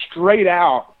a straight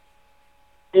out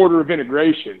order of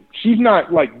integration. She's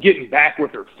not like getting back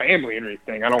with her family or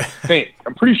anything, I don't think.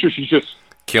 I'm pretty sure she's just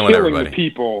killing everybody. The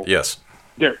people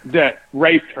that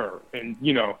raped her, and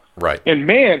right. And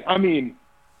man, I mean,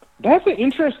 that's an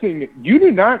interesting. You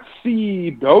do not see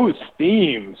those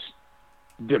themes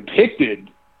depicted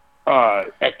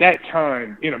at that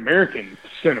time in American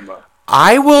cinema.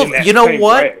 I will. You know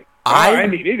what? Way. I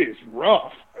mean, it is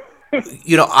rough.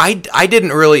 I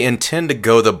didn't really intend to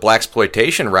go the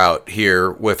blaxploitation route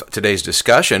here with today's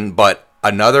discussion, but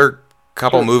another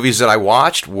couple movies that I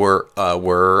watched were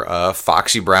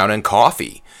Foxy Brown and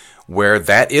Coffee, where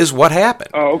that is what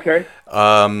happened. Oh, okay.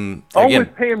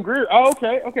 With Pam Grier. Oh,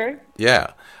 okay.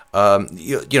 Yeah.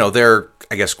 They're,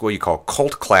 I guess, what you call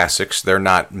cult classics. They're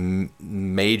not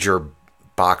major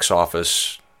box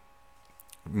office.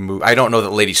 I don't know that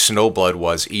Lady Snowblood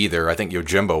was either. I think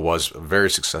Yojimbo was very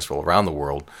successful around the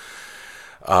world.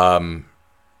 Because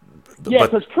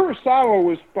Kurosawa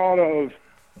was thought of,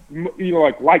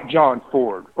 like John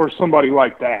Ford or somebody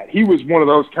like that. He was one of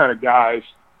those kind of guys.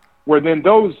 Where then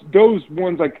those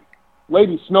ones like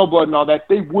Lady Snowblood and all that,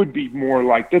 they would be more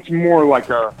like what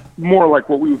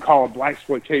we would call a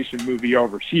blaxploitation movie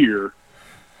over here.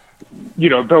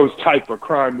 Those type of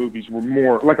crime movies were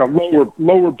more like a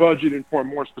lower budget and for a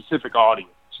more specific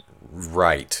audience.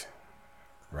 Right.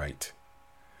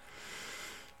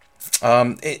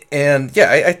 I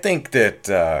think that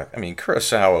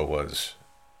Kurosawa was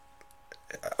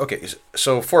okay.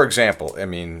 So, for example,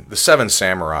 The Seven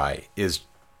Samurai is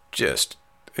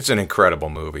it's an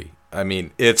incredible movie. I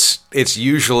mean, it's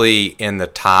usually in the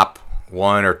top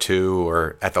 1 or 2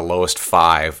 or at the lowest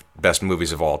 5 best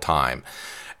movies of all time.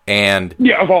 And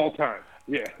of all time.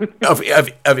 Yeah. of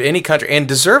any country, and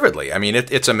deservedly. I mean,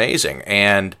 it's amazing.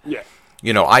 And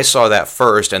I saw that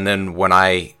first, and then when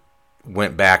I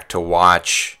went back to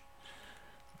watch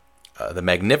The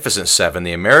Magnificent Seven,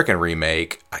 the American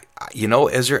remake,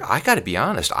 Ezra, I got to be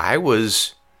honest, I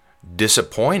was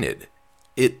disappointed.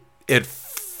 It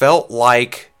felt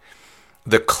like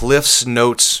the Cliff's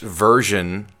Notes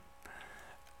version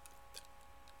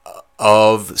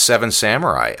of Seven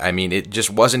Samurai. I mean, it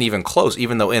just wasn't even close,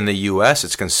 even though in the U.S.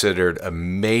 it's considered a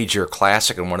major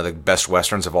classic and one of the best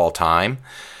Westerns of all time.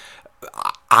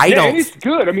 And it's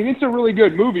good. I mean, it's a really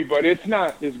good movie, but it's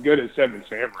not as good as Seven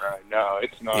Samurai. No,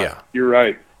 it's not. Yeah. You're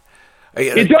right.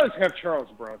 It does have Charles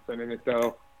Bronson in it,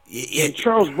 though. And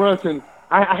Charles Bronson,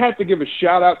 I have to give a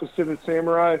shout-out to Seven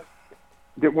Samurai,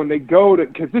 that when they go to,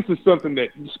 because this is something that,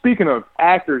 speaking of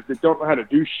actors that don't know how to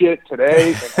do shit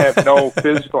today and have no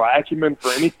physical acumen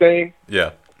for anything.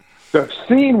 Yeah. The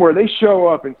scene where they show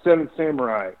up in Seven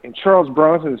Samurai and Charles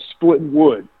Bronson is splitting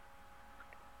wood.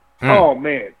 Oh,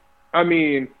 man. I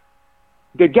mean,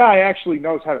 the guy actually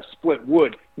knows how to split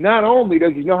wood. Not only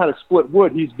does he know how to split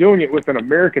wood, he's doing it with an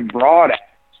American broad axe.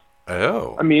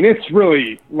 Oh. I mean, it's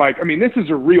really this is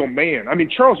a real man. I mean,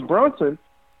 Charles Bronson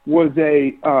was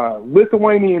a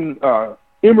Lithuanian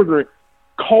immigrant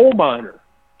coal miner.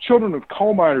 Children of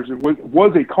coal miners. It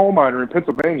was a coal miner in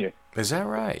Pennsylvania. Is that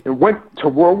right? And went to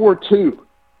World War II.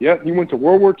 Yeah, he went to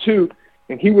World War II,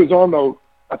 and he was on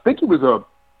I think he was a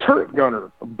turret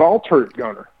gunner, a ball turret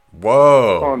gunner.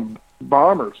 Whoa. On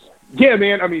bombers. Yeah,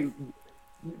 man, I mean,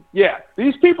 yeah.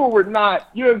 These people were not,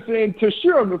 you know what I'm saying,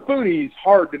 Toshiro Mifune is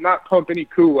hard to not pump any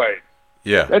Kool-Aid.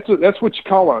 Yeah. That's what you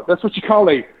call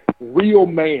a real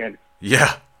man.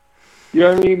 Yeah. You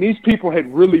know what I mean? These people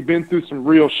had really been through some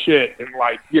real shit, and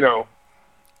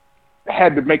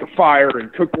had to make a fire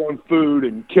and cook their own food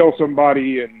and kill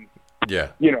somebody, and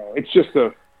it's just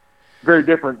a very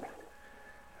different.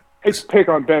 It's pick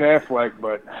on Ben Affleck,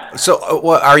 but so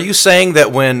are you saying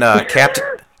that when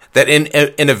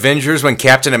in Avengers, when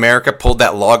Captain America pulled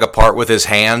that log apart with his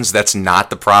hands, that's not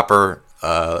the proper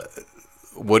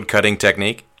wood cutting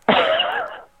technique?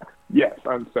 Yes,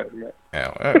 I'm saying that.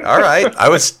 Yeah, all right. I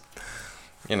was,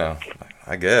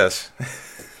 I guess.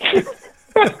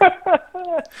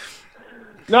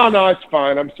 No, it's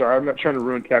fine. I'm sorry. I'm not trying to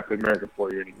ruin Captain America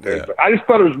for you or anything. Yeah. But I just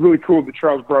thought it was really cool that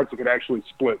Charles Bronson could actually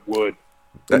split wood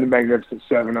in the Magnificent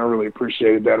Seven. I really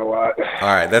appreciated that a lot. All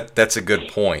right, that's a good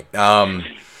point. Now,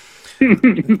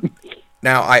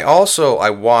 I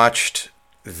watched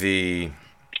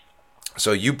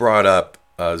so you brought up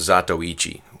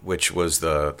Zatoichi, which was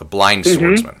the blind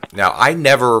swordsman. Now, I've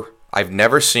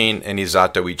never seen any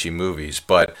Zatoichi movies,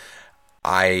 but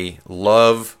I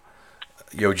love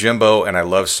Yojimbo and I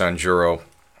love Sanjuro,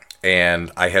 and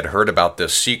I had heard about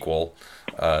this sequel,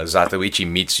 Zatoichi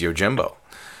Meets Yojimbo,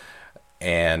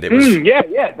 and it was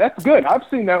yeah, that's good. I've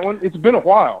seen that one. It's been a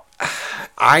while.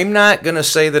 I'm not gonna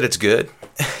say that it's good.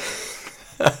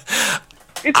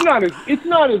 It's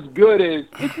not as good as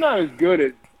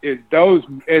those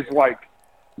as like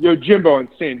Yojimbo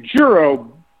and Sanjuro,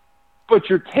 but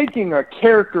you're taking a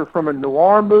character from a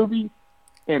noir movie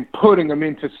and putting them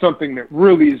into something that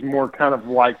really is more kind of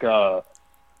like a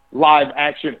live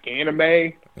action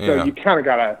anime. So you kind of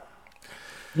gotta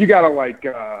you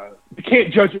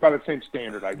can't judge it by the same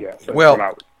standard, I guess. That's what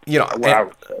I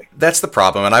would say. That's the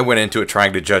problem. And I went into it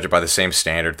trying to judge it by the same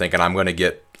standard, thinking I'm going to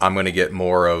get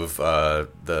more of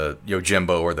the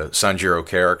Yojimbo or the Sanjuro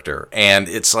character. And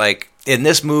it's like in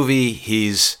this movie,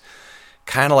 he's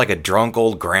kind of like a drunk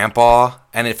old grandpa.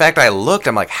 And in fact,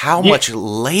 I'm like, how much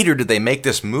later did they make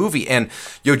this movie? And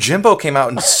Yojimbo came out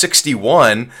in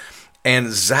 1961, and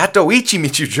Zatoichi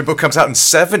Meets Yojimbo comes out in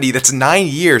 1970. That's 9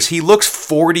 years. He looks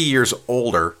 40 years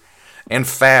older and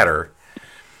fatter.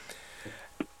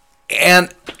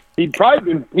 And he'd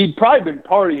probably been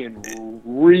partying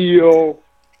real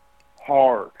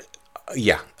hard.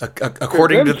 Yeah,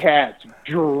 according to cats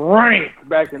drank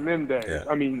back in them days. Yeah.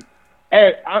 I mean,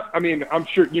 I'm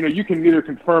sure you can neither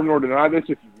confirm nor deny this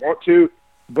if you want to,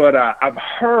 but I've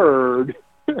heard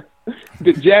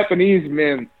that Japanese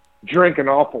men drink an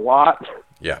awful lot.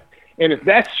 Yeah, and if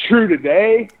that's true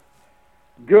today,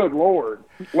 good Lord,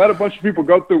 let a bunch of people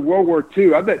go through World War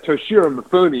II. I bet Toshiro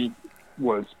Mifune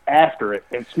was after it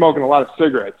and smoking a lot of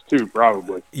cigarettes too,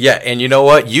 probably. Yeah, and you know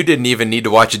what? You didn't even need to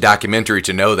watch a documentary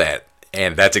to know that,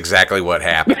 and that's exactly what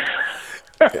happened.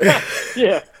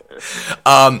 Yeah.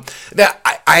 Now,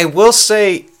 I will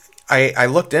say, I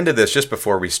looked into this just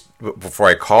before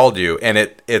I called you, and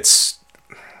it's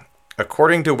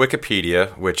according to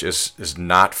Wikipedia, which is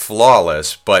not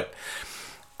flawless, but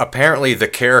apparently the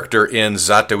character in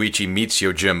Zatoichi Meets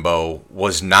Yojimbo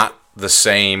was not the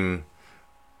same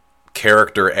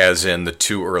character as in the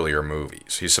two earlier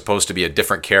movies. He's supposed to be a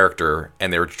different character,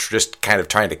 and they were just kind of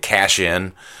trying to cash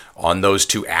in on those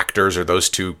two actors or those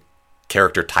two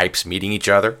character types meeting each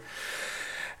other.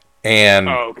 And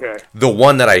the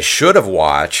one that I should have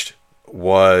watched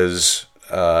was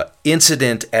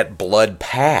Incident at Blood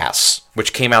Pass,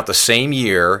 which came out the same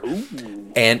year.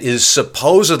 Ooh. And is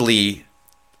supposedly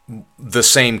the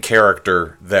same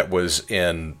character that was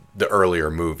in the earlier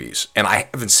movies. And I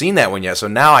haven't seen that one yet, so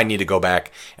now I need to go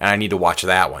back and I need to watch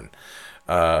that one.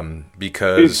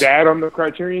 Because is that on the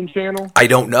Criterion Channel? I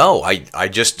don't know. I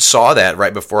just saw that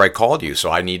right before I called you,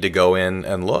 so I need to go in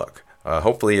and look.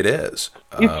 Hopefully it is.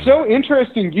 It's so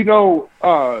interesting,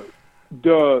 the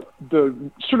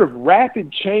sort of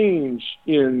rapid change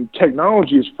in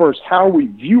technology as far as how we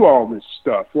view all this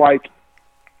stuff. Like,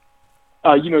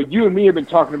 you and me have been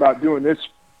talking about doing this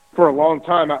for a long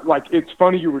time. It's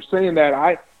funny you were saying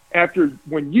that.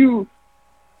 When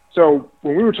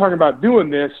we were talking about doing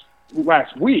this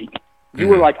last week, you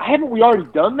were like, haven't we already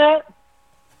done that?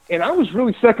 And I was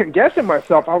really second guessing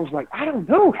myself. I was like, I don't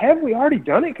know. Have we already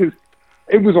done it? Because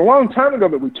it was a long time ago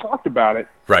that we talked about it.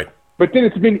 Right. But then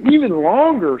it's been even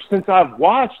longer since I've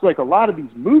watched a lot of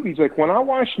these movies. Like when I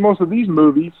watched most of these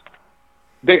movies,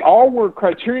 they all were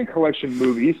Criterion Collection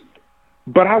movies,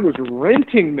 but I was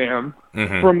renting them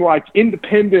from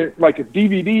independent, a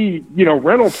DVD,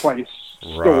 rental place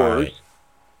stores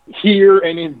here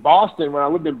and in Boston. When I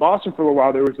lived in Boston for a little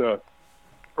while, there was a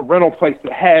rental place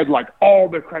that had all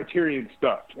the Criterion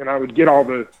stuff, and I would get all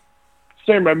the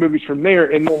samurai movies from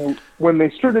there. And then when they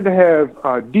started to have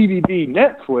DVD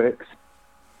Netflix,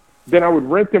 then I would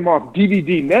rent them off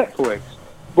DVD Netflix.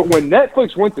 But when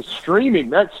Netflix went to streaming,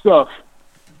 that stuff,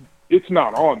 it's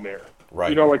not on there. Right.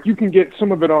 You know, like you can get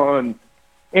some of it on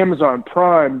Amazon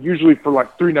Prime, usually for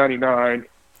like $3.99.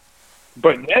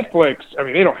 But Netflix, I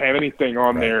mean, they don't have anything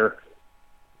on there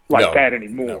like that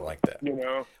anymore. Not like that. You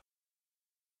know?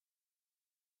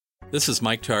 This is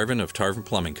Mike Tarvin of Tarvin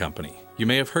Plumbing Company. You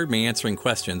may have heard me answering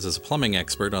questions as a plumbing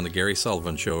expert on the Gary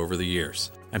Sullivan Show over the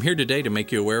years. I'm here today to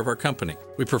make you aware of our company.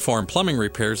 We perform plumbing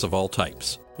repairs of all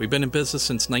types. We've been in business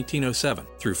since 1907,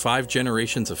 through 5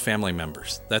 generations of family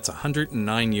members. That's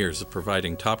 109 years of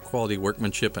providing top-quality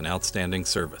workmanship and outstanding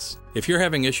service. If you're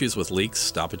having issues with leaks,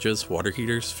 stoppages, water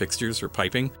heaters, fixtures, or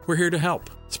piping, we're here to help.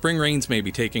 Spring rains may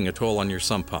be taking a toll on your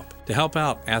sump pump. To help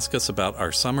out, ask us about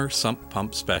our Summer Sump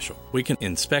Pump Special. We can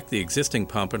inspect the existing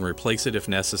pump and replace it if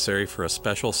necessary for a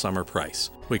special summer price.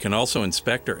 We can also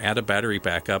inspect or add a battery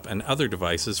backup and other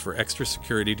devices for extra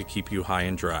security to keep you high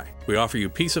and dry. We offer you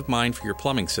peace of mind for your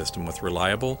plumbing system with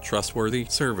reliable, trustworthy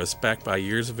service backed by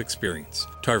years of experience.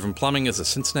 Tarvin Plumbing is a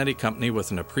Cincinnati company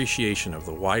with an appreciation of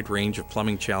the wide range of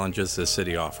plumbing challenges this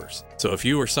city offers. So if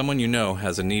you or someone you know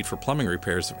has a need for plumbing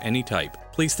repairs of any type,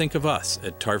 please think of us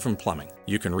at Tarvin Plumbing.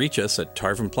 You can reach us at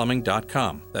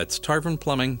tarvinplumbing.com. That's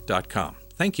tarvinplumbing.com.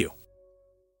 Thank you.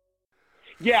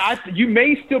 Yeah, you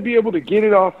may still be able to get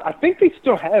it off. I think they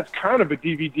still have kind of a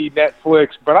DVD Netflix,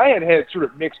 but I had sort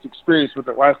of mixed experience with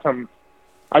it last time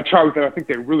I tried with it. I think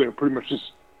they really are pretty much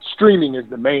just streaming is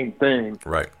the main thing.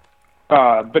 Right.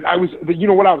 But what I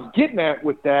was getting at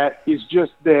with that is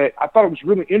just that I thought it was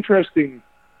really interesting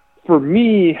for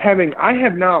me I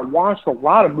have not watched a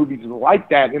lot of movies like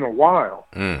that in a while.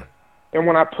 Mm. And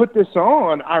when I put this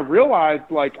on, I realized,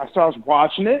 I was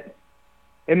watching it,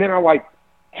 and then I,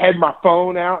 had my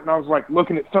phone out, and I was,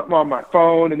 looking at something on my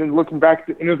phone, and then looking back,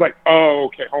 and it was like, oh,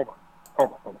 okay, hold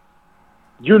on.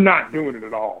 You're not doing it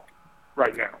at all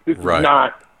right now. This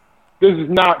is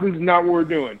not what we're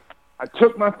doing. I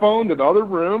took my phone to the other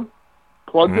room,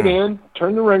 plugged it in,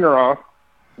 turned the ringer off,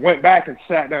 went back and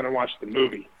sat down and watched the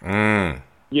movie. Mm.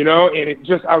 You know, and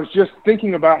I was just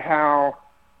thinking about how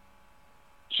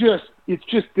it's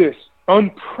just this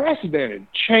unprecedented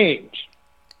change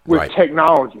with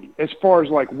technology as far as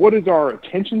what is our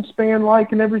attention span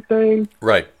like and everything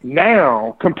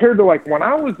now compared to when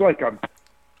I was a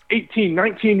 18,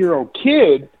 19-year-old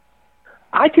kid.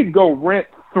 I could go rent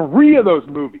 3 of those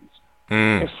movies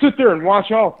and sit there and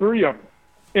watch all 3 of them.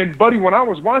 And, buddy, when I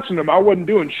was watching them, I wasn't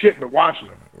doing shit but watching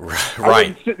them. Right. I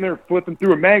wasn't sitting there flipping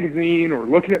through a magazine or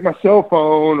looking at my cell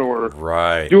phone or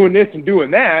doing this and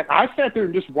doing that. I sat there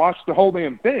and just watched the whole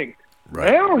damn thing.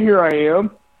 Right. Now here I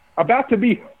am, about to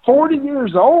be 40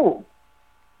 years old.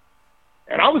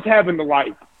 And I was having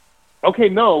to okay,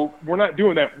 no, we're not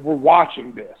doing that. We're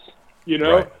watching this, you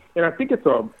know? Right. And I think it's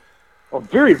a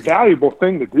very valuable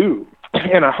thing to do.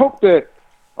 And I hope that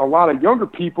a lot of younger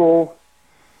people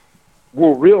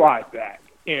will realize that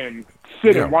and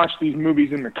sit and watch these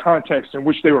movies in the context in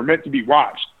which they were meant to be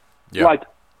watched. Yeah. Like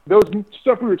those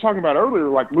stuff we were talking about earlier,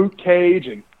 like Luke Cage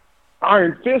and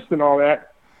Iron Fist and all that,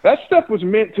 that stuff was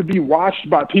meant to be watched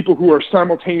by people who are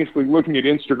simultaneously looking at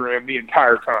Instagram the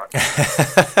entire time.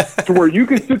 To where you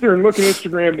can sit there and look at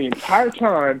Instagram the entire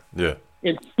time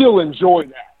and still enjoy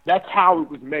that. That's how it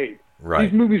was made. Right.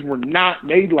 These movies were not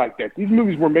made like that. These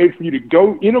movies were made for you to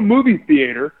go in a movie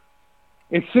theater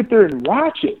and sit there and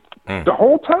watch it the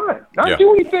whole time. Not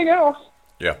do anything else.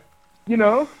 Yeah. You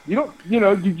know,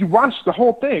 you watch the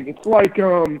whole thing. It's like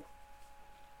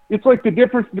the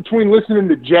difference between listening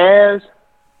to jazz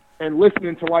and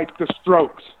listening to the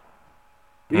Strokes.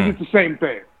 It's the same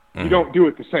thing. You don't do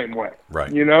it the same way.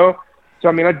 Right. You know? So,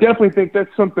 I mean, I definitely think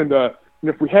that's something to,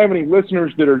 if we have any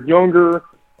listeners that are younger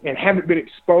and haven't been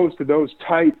exposed to those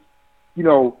type,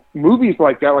 movies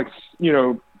like that,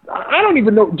 I don't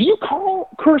even know. Do you call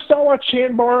Kurosawa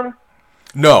Chanbara?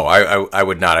 No, I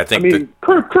would not. I think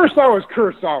Kurosawa is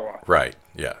Kurosawa. Right.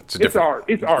 Yeah. It's art.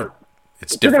 It's art.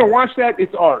 It's if you're going to watch that,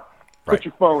 it's art. Put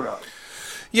your phone up.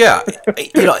 Yeah.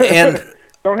 And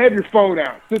don't have your phone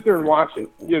out. Sit there and watch it.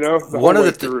 One of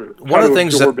the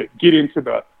things that get into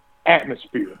the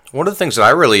atmosphere. One of the things that I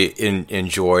really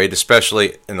enjoyed,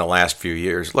 especially in the last few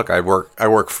years. Look, I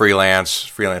work freelance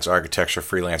architecture,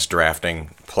 freelance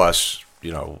drafting, plus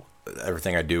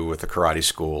everything I do with the karate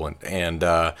school, and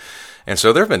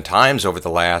so there have been times over the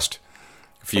last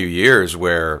few years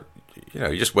where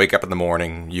you just wake up in the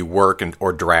morning, you work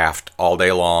or draft all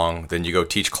day long, then you go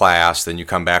teach class, then you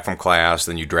come back from class,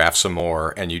 then you draft some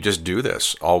more, and you just do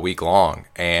this all week long.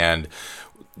 And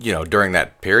during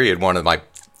that period, one of my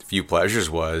few pleasures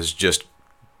was just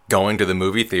going to the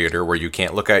movie theater where you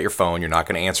can't look at your phone, you're not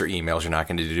going to answer emails, you're not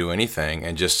going to do anything,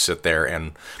 and just sit there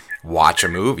and watch a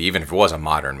movie, even if it was a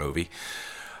modern movie.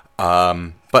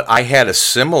 But I had a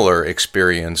similar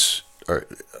experience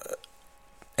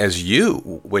as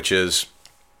you, which is,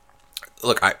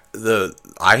 look,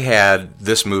 I had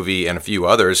this movie and a few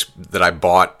others that I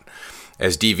bought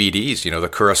as DVDs, the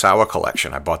Kurosawa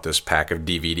collection. I bought this pack of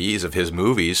DVDs of his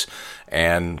movies,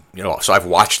 and so I've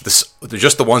watched this,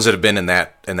 just the ones that have been in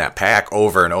that pack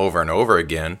over and over and over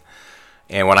again.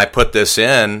 And when I put this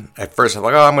in, at first I'm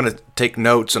like, I'm going to take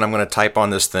notes and I'm going to type on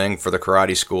this thing for the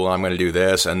karate school, and I'm going to do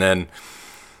this. And then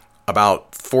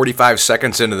about 45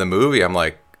 seconds into the movie, I'm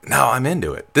like, no, I'm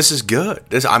into it. This is good.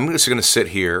 I'm just going to sit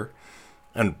here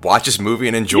and watch this movie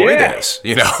and enjoy this,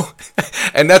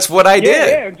 and that's what I did.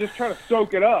 Yeah, I'm just trying to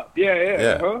soak it up.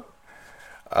 Yeah.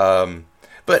 Uh-huh.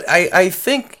 But I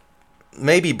think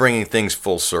maybe bringing things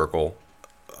full circle,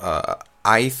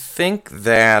 I think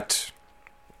that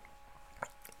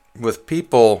with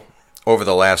people over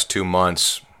the last 2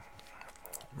 months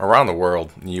around the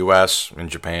world, in the U.S., in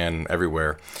Japan,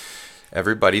 everywhere,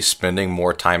 everybody's spending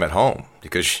more time at home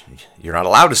because you're not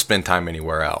allowed to spend time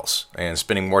anywhere else, and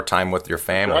spending more time with your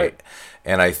family. Right.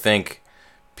 And I think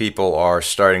people are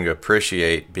starting to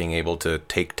appreciate being able to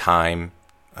take time,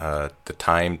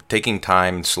 taking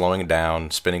time, slowing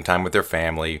down, spending time with their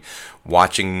family,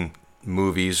 watching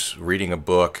movies, reading a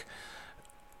book,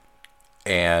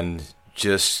 and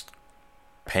just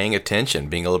paying attention,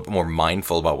 being a little bit more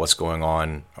mindful about what's going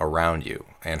on around you.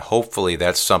 And hopefully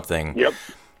that's something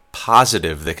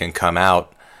positive that can come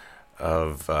out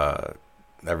of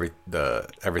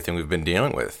everything we've been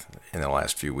dealing with in the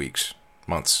last few weeks,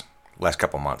 last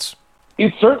couple months.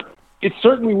 It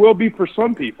certainly will be for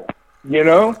some people,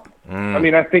 I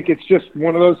mean, I think it's just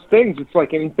one of those things. It's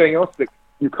like anything else that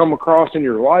you come across in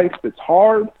your life that's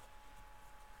hard.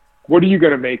 What are you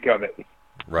going to make of it?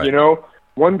 Right.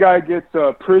 One guy gets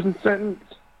a prison sentence,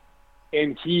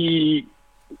 and he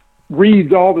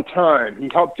reads all the time. He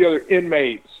helps the other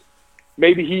inmates.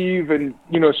 Maybe he even,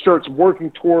 starts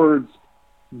working towards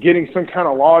getting some kind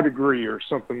of law degree or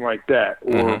something like that,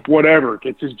 or whatever,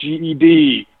 gets his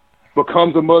GED,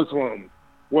 becomes a Muslim,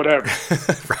 whatever.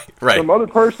 Right. Some other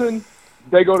person,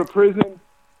 they go to prison,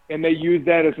 and they use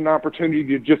that as an opportunity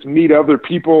to just meet other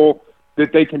people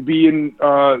that they can be in,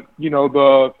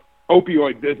 the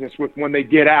opioid business with when they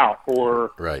get out,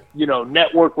 or,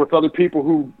 network with other people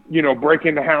who, break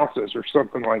into houses or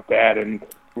something like that, and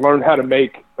learn how to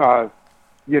make, learn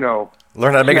how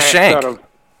to make a shank out of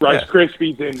Rice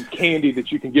Krispies and candy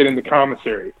that you can get in the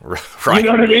commissary. Right. You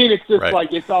know what I mean? It's just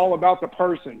like, it's all about the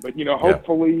person. But,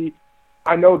 hopefully,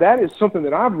 I know that is something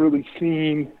that I've really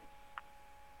seen,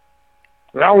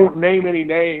 and I won't name any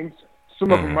names.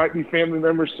 Some of them might be family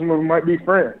members, some of them might be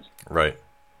friends. Right.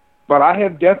 But I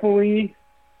have definitely,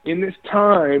 in this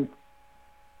time,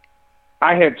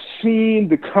 I have seen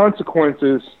the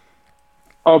consequences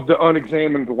of the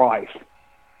unexamined life,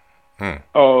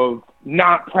 of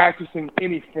not practicing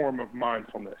any form of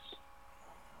mindfulness.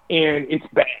 And it's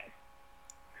bad.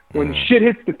 When shit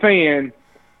hits the fan,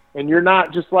 and you're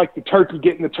not just like the turkey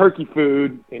getting the turkey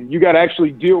food, and you got to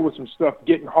actually deal with some stuff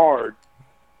getting hard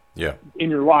in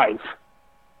your life,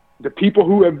 the people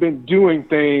who have been doing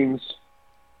things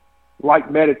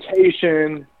like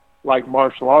meditation, like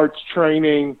martial arts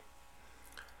training,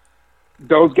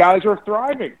 those guys are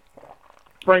thriving.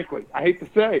 Frankly, I hate to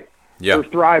say, they're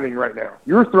thriving right now.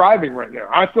 You're thriving right now.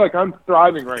 I feel like I'm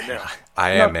thriving right now.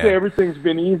 I am, man. Not to say everything's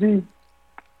been easy,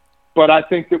 but I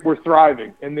think that we're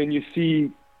thriving. And then you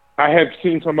see, I have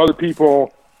seen some other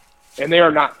people, and they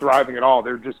are not thriving at all.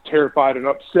 They're just terrified and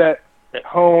upset at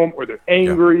home, or they're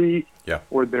angry,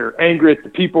 or they're angry at the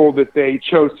people that they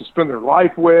chose to spend their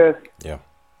life with. Yeah.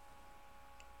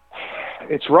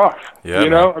 It's rough. Yeah,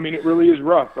 man. I mean, it really is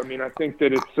rough. I mean, I think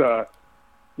that it's,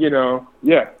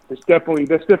 that's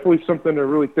definitely something to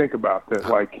really think about, that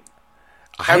like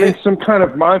having some kind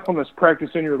of mindfulness practice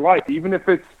in your life, even if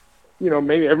it's,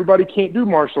 maybe everybody can't do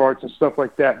martial arts and stuff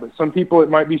like that, but some people, it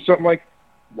might be something like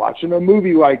watching a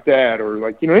movie like that, or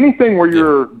like, anything where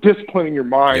you're disciplining your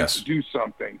mind to do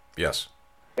something. Yes.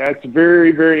 That's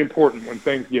very, very important when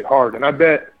things get hard. And I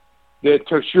bet that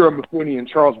Toshiro Mifune and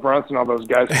Charles Bronson, all those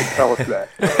guys, could tell us that.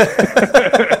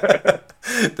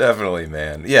 Definitely,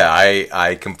 man. Yeah,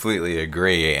 I completely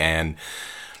agree. And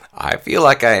I feel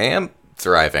like I am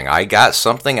thriving. I got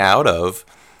something out of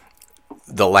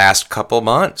the last couple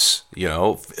months,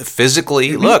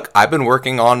 physically. Look, I've been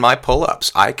working on my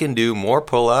pull-ups. I can do more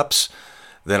pull-ups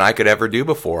than I could ever do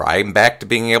before. I'm back to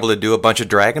being able to do a bunch of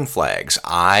dragon flags.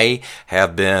 I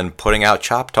have been putting out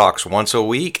Chop Talks once a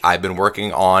week. I've been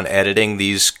working on editing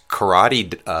these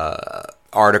karate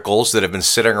articles that have been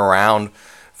sitting around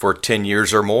for 10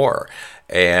 years or more.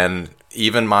 And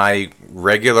even my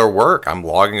regular work, I'm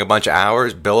logging a bunch of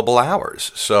hours, billable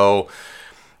hours. So,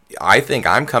 I think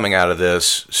I'm coming out of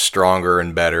this stronger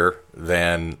and better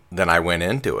than I went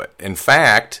into it. In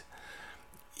fact,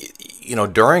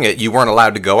 during it, you weren't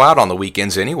allowed to go out on the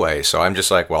weekends anyway. So I'm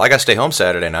just like, well, I got to stay home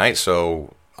Saturday night,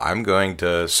 so I'm going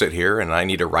to sit here and I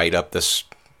need to write up this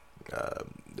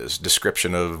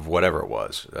description of whatever it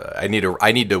was. I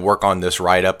need to work on this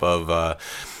write up of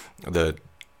the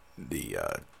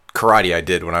karate I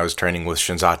did when I was training with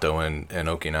Shinzato in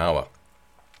Okinawa.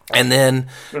 And then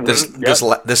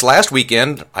this last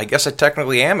weekend, I guess I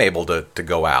technically am able to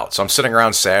go out. So I'm sitting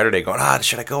around Saturday going,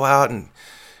 should I go out and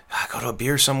go to a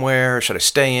beer somewhere? Or should I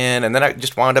stay in? And then I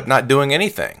just wound up not doing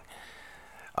anything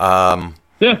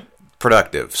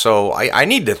productive. So I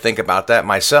need to think about that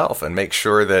myself and make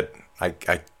sure that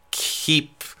I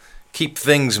keep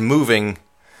things moving,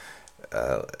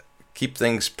 keep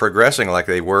things progressing like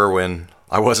they were when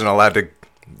I wasn't allowed to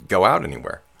go out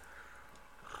anywhere.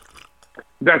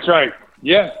 That's right.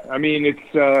 Yeah. I mean, it's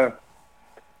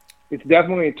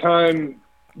definitely a time,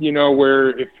 where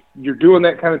if you're doing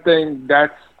that kind of thing,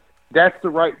 that's the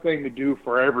right thing to do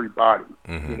for everybody,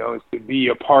 is to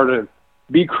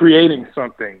be creating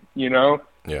something, Yeah.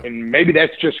 and maybe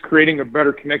that's just creating a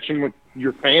better connection with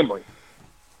your family,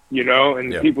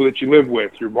 and the people that you live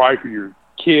with, your wife or your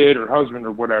kid or husband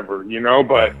or whatever,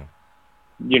 but,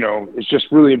 it's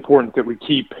just really important that we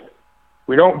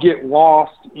don't get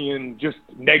lost in just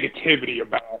negativity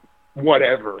about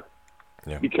whatever,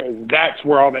 because that's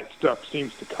where all that stuff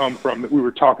seems to come from that we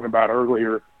were talking about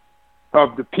earlier,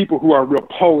 of the people who are real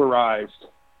polarized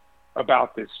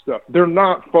about this stuff. They're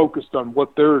not focused on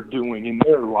what they're doing in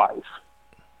their life.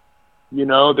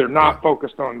 They're not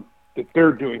focused on that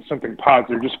they're doing something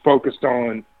positive. They're just focused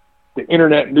on the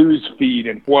internet news feed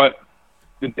and what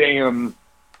the damn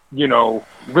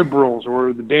liberals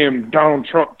or the damn Donald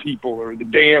Trump people or the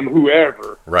damn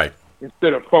whoever. Right.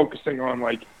 Instead of focusing on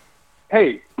like,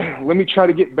 hey, let me try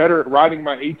to get better at riding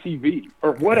my ATV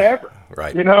or whatever.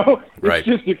 Right. It's right.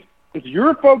 just if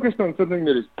you're focused on something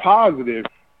that is positive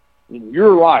in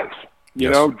your life,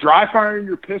 dry firing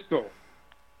your pistol,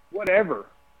 whatever,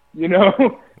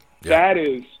 that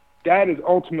is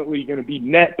ultimately going to be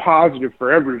net positive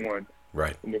for everyone.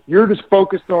 Right. And if you're just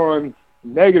focused on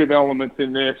negative elements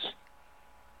in this,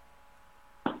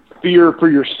 fear for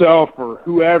yourself or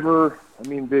whoever, I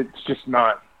mean, it's just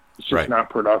not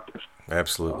productive.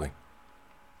 Absolutely.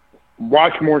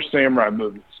 Watch more samurai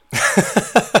movies.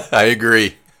 I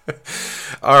agree.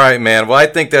 All right, man. Well, I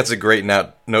think that's a great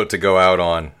note to go out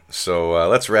on. So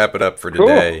let's wrap it up for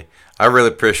today. Cool. I really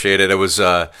appreciate it. It was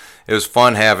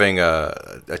fun having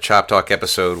a Chop Talk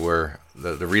episode where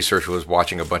the researcher was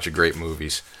watching a bunch of great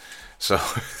movies. So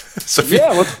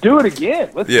let's do it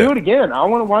again. Do it again. I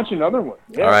want to watch another one.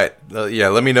 Yeah. All right.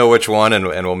 Let me know which one, and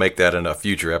we'll make that in a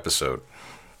future episode.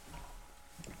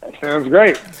 That sounds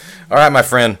great. All right, my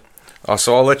friend.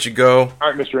 So I'll let you go.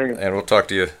 All right, Mr. Ingham. And we'll talk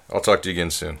to you. I'll talk to you again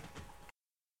soon.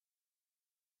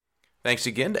 Thanks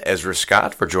again to Ezra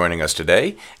Scott for joining us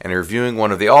today and reviewing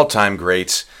one of the all-time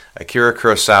greats, Akira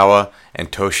Kurosawa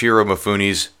and Toshiro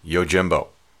Mifune's Yojimbo.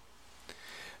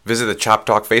 Visit the Chop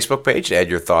Talk Facebook page to add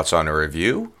your thoughts on a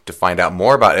review. To find out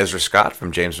more about Ezra Scott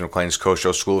from James McClain's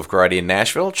Kosho School of Karate in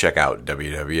Nashville, check out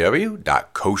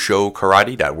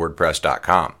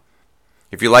www.koshokarate.wordpress.com.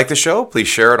 If you like the show, please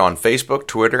share it on Facebook,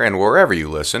 Twitter, and wherever you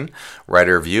listen. Write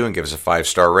a review and give us a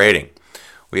 5-star rating.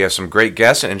 We have some great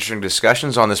guests and interesting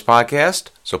discussions on this podcast,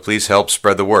 so please help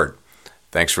spread the word.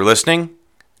 Thanks for listening.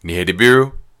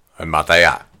 Nihedibiru and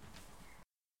Mataya.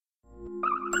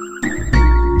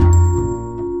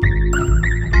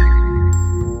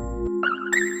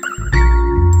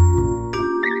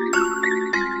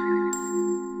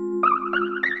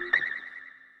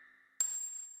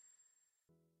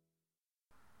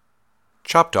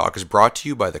 Chop Talk is brought to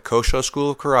you by the Kosho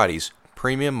School of Karate's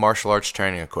premium martial arts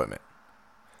training equipment.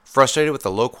 Frustrated with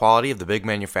the low quality of the big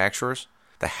manufacturers,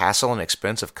 the hassle and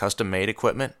expense of custom-made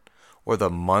equipment, or the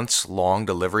months-long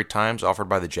delivery times offered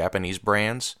by the Japanese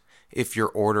brands, if your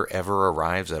order ever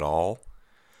arrives at all?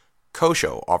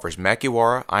 Kosho offers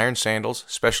Makiwara, iron sandals,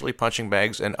 specialty punching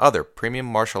bags, and other premium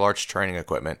martial arts training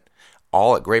equipment,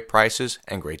 all at great prices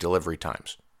and great delivery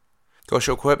times.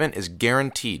 Kosho equipment is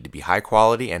guaranteed to be high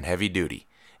quality and heavy duty,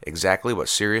 exactly what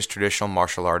serious traditional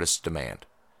martial artists demand.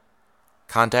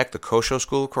 Contact the Kosho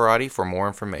School of Karate for more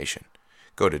information.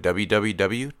 Go to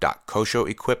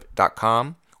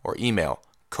www.koshoequip.com or email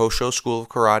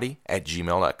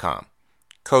koshoschoolofkarate@gmail.com.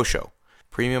 Kosho,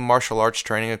 premium martial arts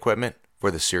training equipment for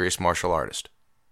the serious martial artist.